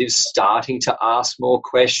perspectives, starting to ask more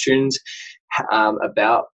questions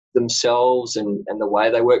about themselves and the way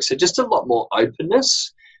they work. So just a lot more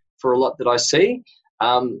openness for a lot that I see.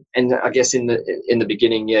 And I guess in the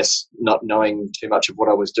beginning, not knowing too much of what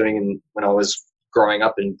I was doing when I was growing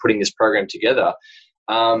up and putting this program together,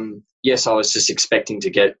 I was just expecting to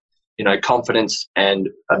get, confidence and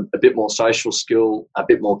a bit more social skill, a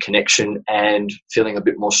bit more connection, and feeling a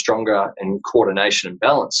bit more stronger and coordination and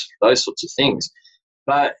balance, those sorts of things.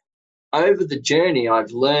 But over the journey, I've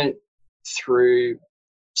learned through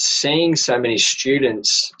seeing so many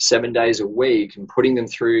students 7 days a week and putting them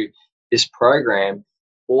through this program,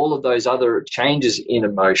 all of those other changes in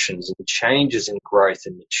emotions and changes in growth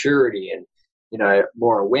and maturity and,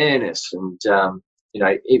 more awareness and,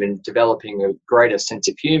 even developing a greater sense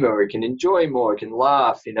of humor. We can enjoy more, we can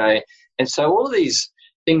laugh, and so all of these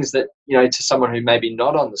things that, to someone who may be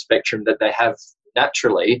not on the spectrum that they have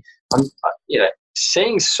naturally. I'm,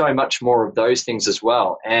 seeing so much more of those things as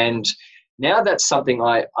well. And now that's something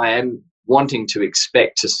I am wanting to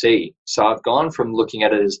expect to see. So I've gone from looking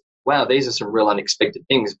at it as, wow, these are some real unexpected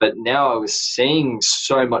things. But now I was seeing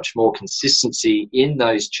so much more consistency in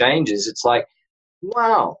those changes. It's like,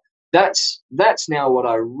 wow, that's now what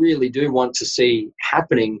I really do want to see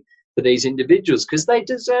happening for these individuals, because they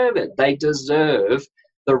deserve it. They deserve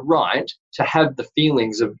the right to have the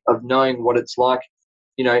feelings of knowing what it's like,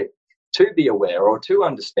 to be aware or to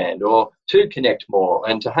understand or to connect more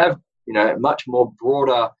and to have, a much more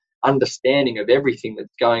broader understanding of everything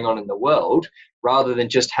that's going on in the world, rather than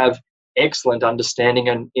just have excellent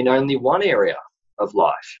understanding in only one area of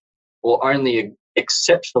life, or only an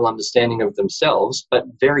exceptional understanding of themselves, but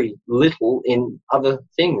very little in other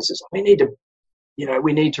things. We need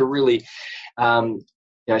to really,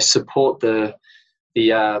 support the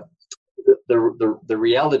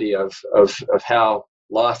reality of how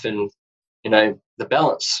life and, the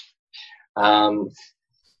balance.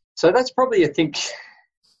 So that's probably, I think,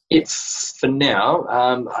 it's for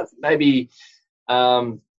now. Maybe,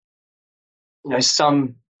 some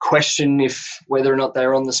question whether or not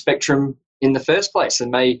they're on the spectrum in the first place, and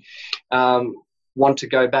may want to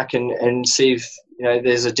go back and see if,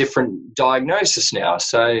 there's a different diagnosis now.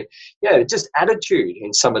 So, just attitude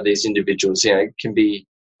in some of these individuals, can be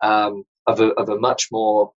of a much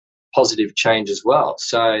more positive change as well.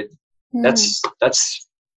 So that's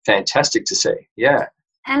fantastic to see. Yeah.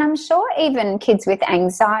 And I'm sure even kids with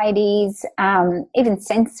anxieties, even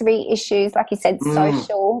sensory issues, like you said,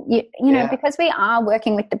 social, because we are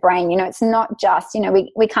working with the brain, it's not just,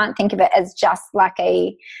 we can't think of it as just like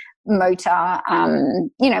a motor,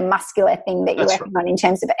 muscular thing that you're working on in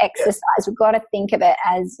terms of exercise. We've got to think of it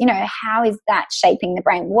as, how is that shaping the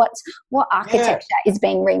brain? What architecture is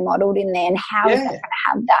being remodeled in there, and how is that going to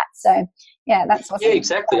have that? So, that's awesome. Yeah,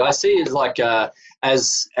 exactly. I see it like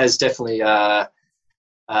as definitely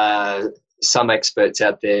some experts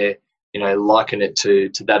out there, liken it to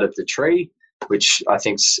that of the tree, which I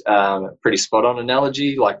think's a pretty spot on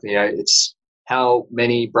analogy. Like, it's how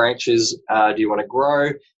many branches do you want to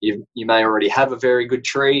grow? You may already have a very good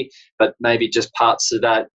tree, but maybe just parts of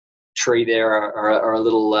that tree there are a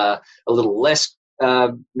little less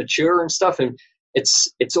mature and stuff. And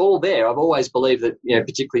it's all there. I've always believed that,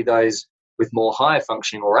 particularly those with more high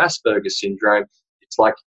functioning or Asperger's syndrome, it's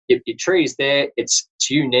like, if your tree is there, it's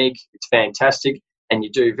unique, it's fantastic, and you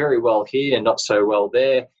do very well here and not so well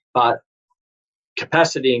there. But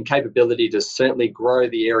capacity and capability to certainly grow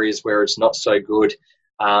the areas where it's not so good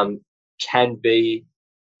can be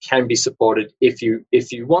supported if you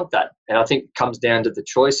want that. And I think it comes down to the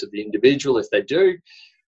choice of the individual if they do,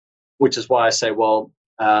 which is why I say, well,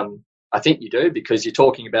 I think you do, because you're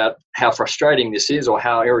talking about how frustrating this is, or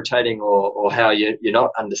how irritating, or how you're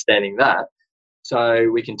not understanding that. So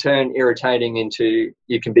we can turn irritating into,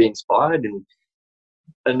 you can be inspired, and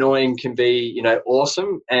annoying can be,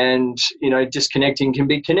 awesome, and, disconnecting can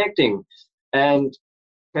be connecting, and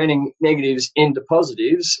turning negatives into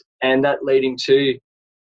positives, and that leading to,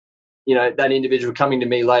 that individual coming to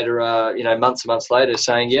me later, months and months later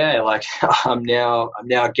saying, I'm now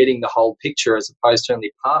getting the whole picture as opposed to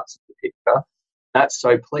only parts of the picture. That's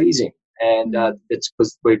so pleasing. And it's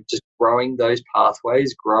because we're just growing those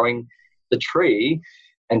pathways, growing the tree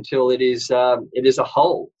until it is a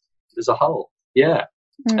whole. There's a whole,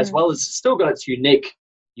 as well as it's still got its unique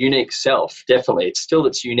self. Definitely, it's still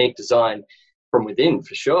its unique design from within,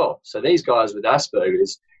 for sure. So these guys with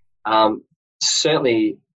Asperger's,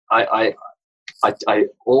 certainly, I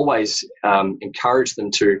always encourage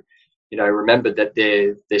them to, remember that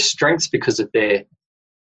their strengths because of their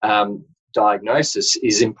diagnosis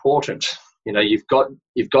is important. You've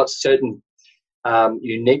got certain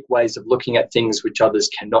unique ways of looking at things which others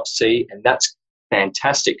cannot see, and that's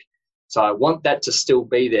fantastic. So I want that to still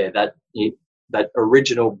be there, that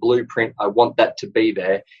original blueprint. I want that to be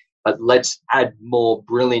there, but let's add more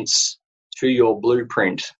brilliance to your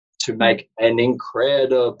blueprint to make an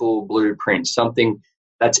incredible blueprint, something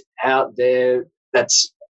that's out there,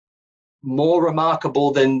 that's more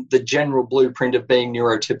remarkable than the general blueprint of being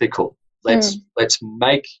neurotypical. Let's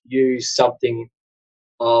make you something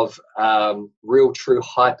of real, true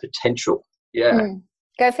high potential.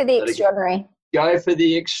 Go for the extraordinary. Go for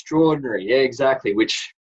the extraordinary. Yeah, exactly.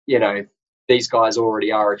 Which, these guys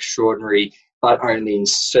already are extraordinary, but only in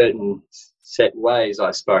certain set ways,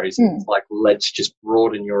 I suppose. It's like, let's just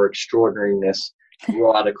broaden your extraordinariness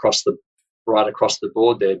right across right across the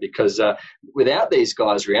board there, because without these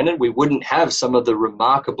guys, Rhiannon, we wouldn't have some of the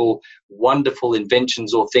remarkable, wonderful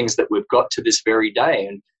inventions or things that we've got to this very day.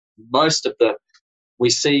 And most of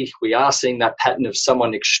we are seeing that pattern of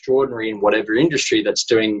someone extraordinary in whatever industry that's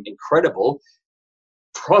doing incredible,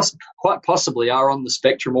 quite possibly are on the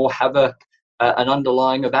spectrum or have an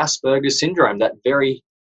underlying of Asperger's syndrome, that very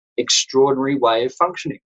extraordinary way of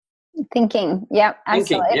functioning. Thinking, yeah,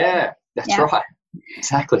 absolutely. Thinking, yeah, that's right.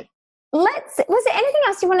 Exactly. Was there anything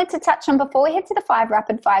else you wanted to touch on before we head to the 5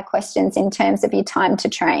 rapid fire questions in terms of your time to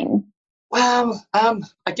train? Well,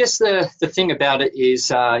 I guess the thing about it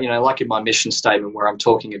is, like in my mission statement where I'm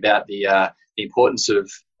talking about the importance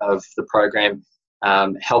of the program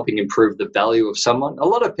helping improve the value of someone. A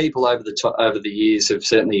lot of people over the years have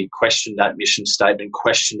certainly questioned that mission statement,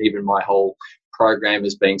 questioned even my whole program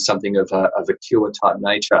as being something of a cure type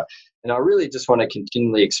nature. And I really just want to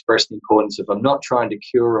continually express the importance of, I'm not trying to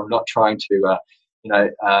cure, I'm not trying to,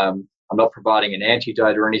 I'm not providing an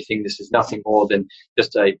antidote or anything. This is nothing more than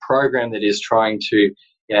just a program that is trying to,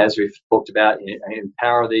 as we've talked about,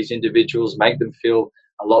 empower these individuals, make them feel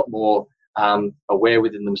a lot more aware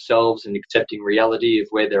within themselves and accepting reality of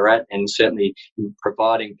where they're at, and certainly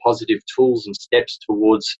providing positive tools and steps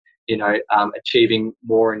towards, achieving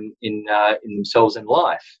more in themselves in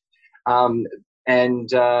life. And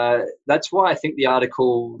that's why I think the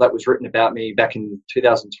article that was written about me back in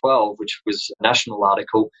 2012, which was a national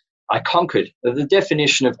article, I conquered. The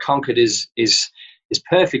definition of conquered is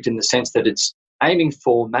perfect in the sense that it's aiming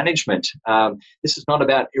for management. This is not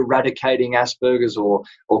about eradicating Asperger's or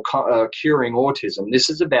curing autism. This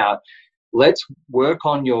is about, let's work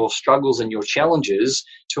on your struggles and your challenges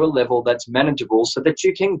to a level that's manageable so that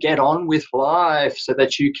you can get on with life, so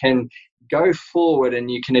that you can go forward and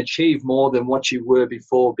you can achieve more than what you were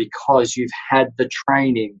before because you've had the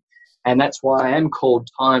training. And that's why I am called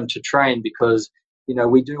Time to Train, because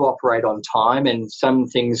we do operate on time, and some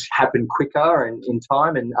things happen quicker and in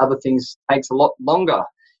time, and other things takes a lot longer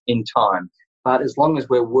in time. But as long as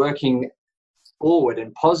we're working forward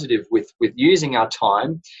and positive with using our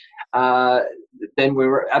time, then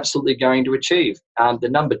we're absolutely going to achieve. The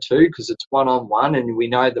number 2, because it's one-on-one, and we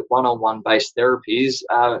know that one-on-one based therapies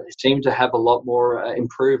seem to have a lot more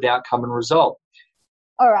improved outcome and result.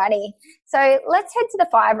 Alrighty, so let's head to the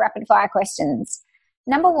 5 rapid fire questions.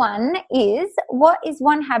 Number 1 is, what is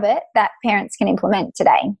one habit that parents can implement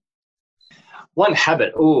today? One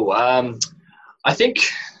habit. I think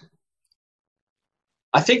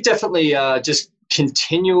definitely just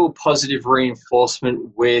continual positive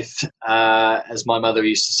reinforcement with, as my mother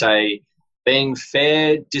used to say, being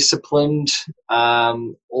fair, disciplined,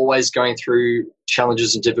 always going through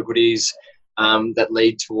challenges and difficulties that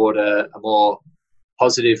lead toward a more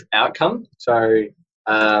positive outcome. So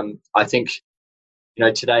I think,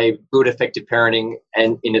 today, good effective parenting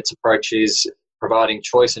and in its approach is providing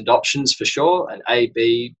choice and options for sure, an A,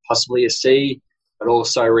 B, possibly a C, but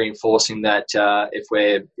also reinforcing that if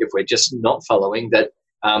we're just not following, that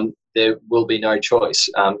there will be no choice,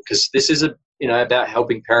 because this is about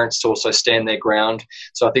helping parents to also stand their ground.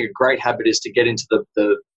 So I think a great habit is to get into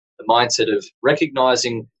the mindset of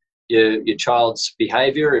recognizing your child's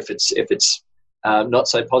behavior, if it's not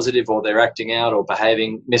so positive, or they're acting out or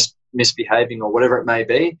misbehaving or whatever it may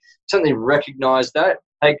be. Certainly recognize that,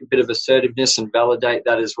 take a bit of assertiveness and validate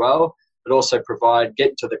that as well, but also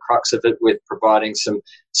get to the crux of it with providing some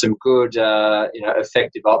good,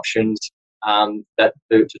 effective options that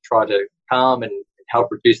to try to calm and help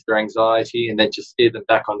reduce their anxiety, and then just steer them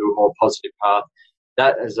back onto a more positive path.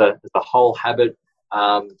 That as a whole habit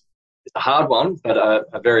is a hard one, but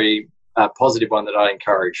a very positive one that I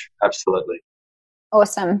encourage. Absolutely.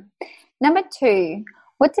 Awesome. Number 2,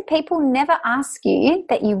 what do people never ask you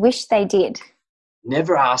that you wish they did?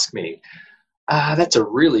 Never ask me. That's a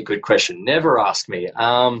really good question. Never ask me.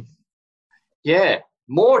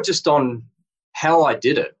 More just on how I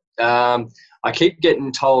did it. I keep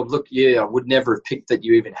getting told, look, I would never have picked that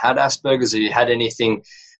you even had Asperger's or you had anything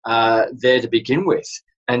there to begin with.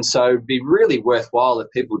 And so it'd be really worthwhile if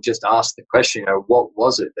people just ask the question, what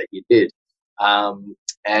was it that you did?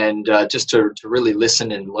 And just to really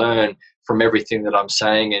listen and learn from everything that I'm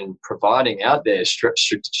saying and providing out there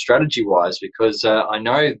strategy-wise, because I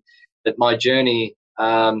know that my journey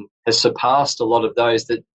has surpassed a lot of those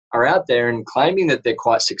that are out there and claiming that they're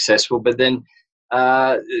quite successful, but then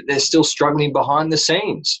they're still struggling behind the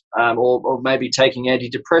scenes, or maybe taking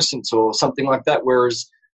antidepressants or something like that, whereas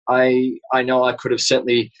I know I could have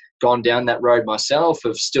certainly gone down that road myself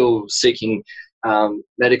of still seeking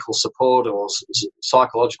medical support or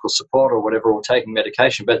psychological support or whatever, or taking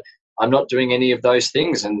medication, but I'm not doing any of those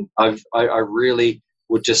things. And I really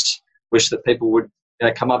would just wish that people would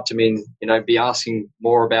come up to me and be asking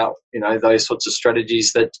more about those sorts of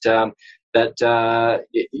strategies that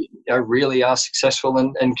really are successful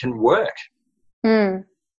and can work.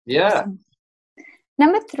 Yeah. Awesome.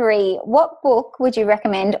 Number 3, what book would you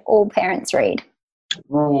recommend all parents read?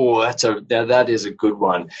 Oh, that is a good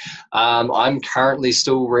one. I'm currently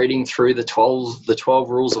still reading through the 12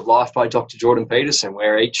 Rules of Life by Dr. Jordan Peterson,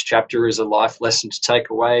 where each chapter is a life lesson to take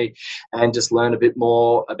away and just learn a bit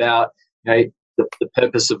more about the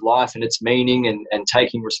purpose of life and its meaning and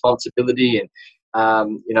taking responsibility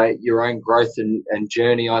and your own growth and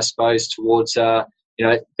journey, I suppose, towards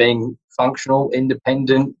being functional,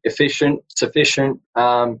 independent, efficient, sufficient,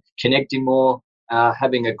 connecting more,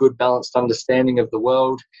 having a good balanced understanding of the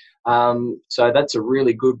world. So that's a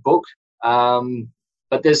really good book.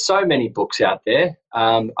 But there's so many books out there.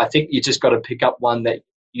 I think you just got to pick up one that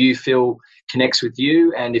you feel connects with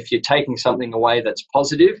you, and if you're taking something away that's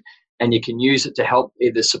positive and you can use it to help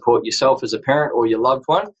either support yourself as a parent or your loved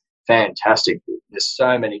one, fantastic. There's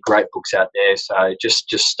so many great books out there, so just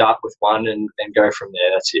start with one and go from there.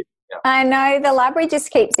 That's it. Yeah. I know, the library just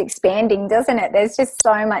keeps expanding, doesn't it? There's just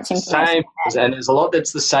so much information. Same, and there's a lot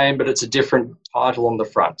that's the same, but it's a different title on the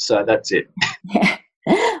front, so that's it. Yeah.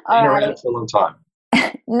 Been around for a long time.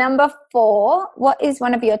 Number 4, what is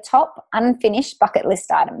one of your top unfinished bucket list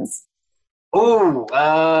items? Oh,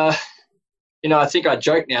 I think I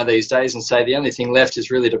joke now these days and say the only thing left is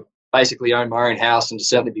really to basically own my own house and to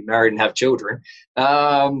certainly be married and have children.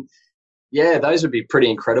 Those would be pretty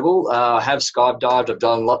incredible. I have skydived. I've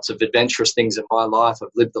done lots of adventurous things in my life. I've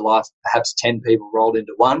lived the life perhaps 10 people rolled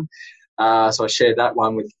into one. So I shared that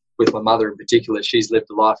one with my mother in particular. She's lived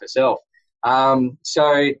the life herself.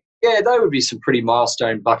 They would be some pretty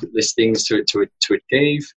milestone bucket list things to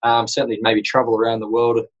achieve. Certainly maybe travel around the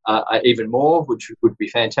world even more, which would be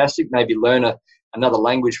fantastic. Maybe learn another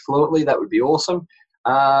language fluently. That would be awesome.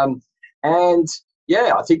 I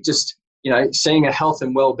think just seeing a health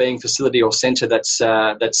and well-being facility or centre that's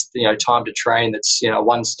time to train. That's a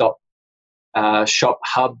one-stop shop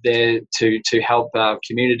hub there to help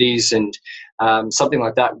communities, and something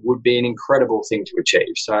like that would be an incredible thing to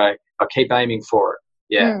achieve. So I keep aiming for it.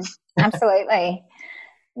 Yeah, absolutely.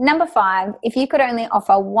 Number 5, if you could only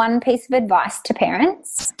offer one piece of advice to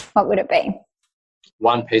parents, what would it be?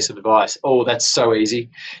 One piece of advice. Oh, that's so easy.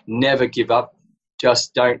 Never give up.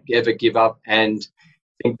 Just don't ever give up and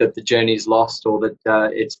think that the journey is lost or that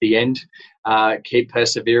it's the end. Keep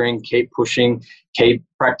persevering, keep pushing, keep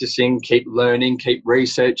practicing, keep learning, keep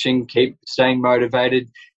researching, keep staying motivated,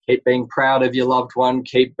 keep being proud of your loved one,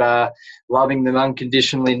 keep loving them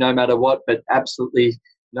unconditionally no matter what, but absolutely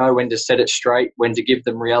know when to set it straight, when to give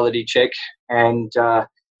them reality check, and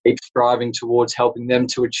keep striving towards helping them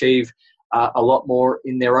to achieve a lot more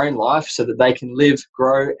in their own life so that they can live,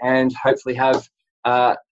 grow, and hopefully have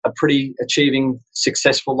a pretty achieving,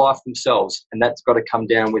 successful life themselves. And that's got to come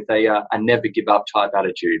down with a never give up type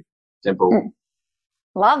attitude. Simple.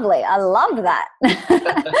 Lovely. I love that.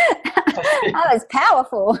 That was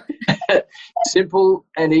powerful. Simple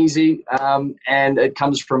and easy. And it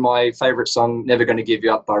comes from my favourite song, Never Gonna Give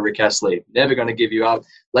You Up by Rick Astley. Never gonna give you up,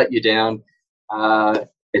 let you down.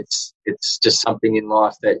 It's just something in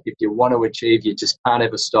life that if you want to achieve, you just can't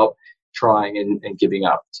ever stop trying and giving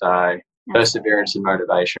up. So perseverance and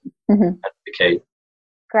motivation, that's the key.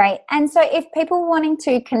 Great. And so if people wanting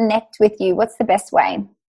to connect with you, what's the best way?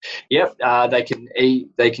 Yep,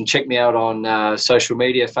 they can check me out on social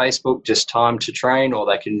media, Facebook, just Time to Train, or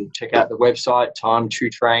they can check out the website,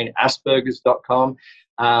 timetotrainaspergers.com,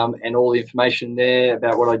 and all the information there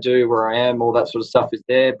about what I do, where I am, all that sort of stuff is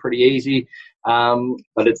there. Pretty easy,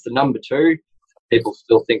 but it's the number 2. People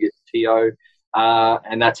still think it's TO,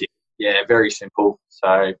 and that's it. Yeah, very simple.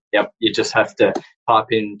 So, yep, you just have to type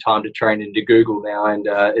in Time to Train into Google now, and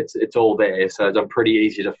it's all there. So it's pretty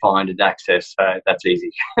easy to find and access. So that's easy.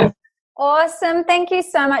 Awesome. Thank you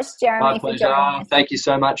so much, Jeremy. My pleasure. Thank you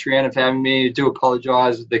so much, Rhiannon, for having me. I do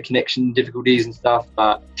apologise with the connection difficulties and stuff,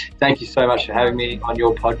 but thank you so much for having me on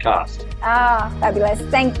your podcast. Fabulous.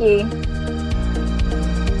 Thank you.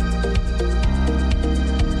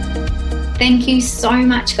 Thank you so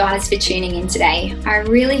much, guys, for tuning in today. I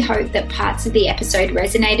really hope that parts of the episode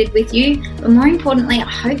resonated with you, but more importantly, I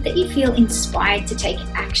hope that you feel inspired to take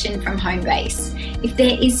action from Homebase. If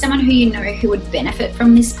there is someone who you know who would benefit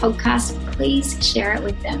from this podcast, please share it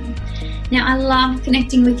with them. Now, I love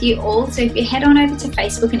connecting with you all, so if you head on over to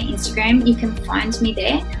Facebook and Instagram, you can find me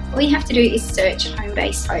there. All you have to do is search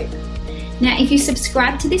Homebase Hope. Now, if you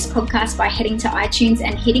subscribe to this podcast by heading to iTunes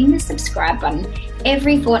and hitting the subscribe button,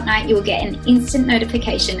 Every fortnight, you'll get an instant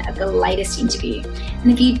notification of the latest interview.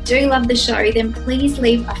 And if you do love the show, then please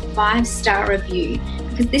leave a 5-star review,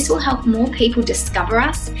 because this will help more people discover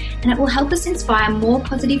us, and it will help us inspire more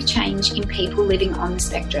positive change in people living on the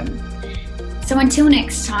spectrum. So until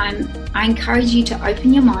next time, I encourage you to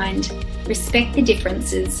open your mind, respect the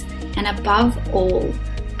differences, and above all,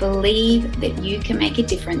 believe that you can make a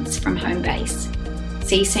difference from home base.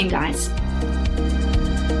 See you soon, guys.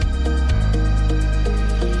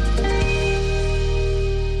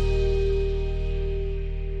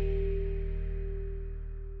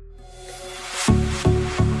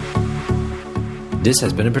 This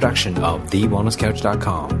has been a production of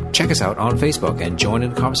TheWellnessCouch.com. Check us out on Facebook and join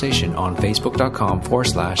in the conversation on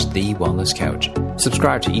Facebook.com/TheWellnessCouch.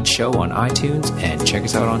 Subscribe to each show on iTunes and check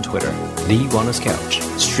us out on Twitter. The Wellness Couch,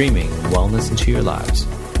 streaming wellness into your lives.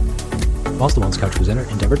 Whilst the Wellness Couch presenter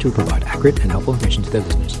endeavor to provide accurate and helpful information to their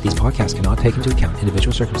listeners, these podcasts cannot take into account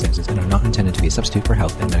individual circumstances and are not intended to be a substitute for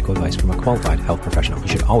health and medical advice from a qualified health professional. You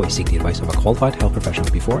should always seek the advice of a qualified health professional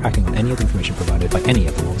before acting on any of the information provided by any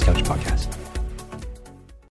of the Wellness Couch podcasts.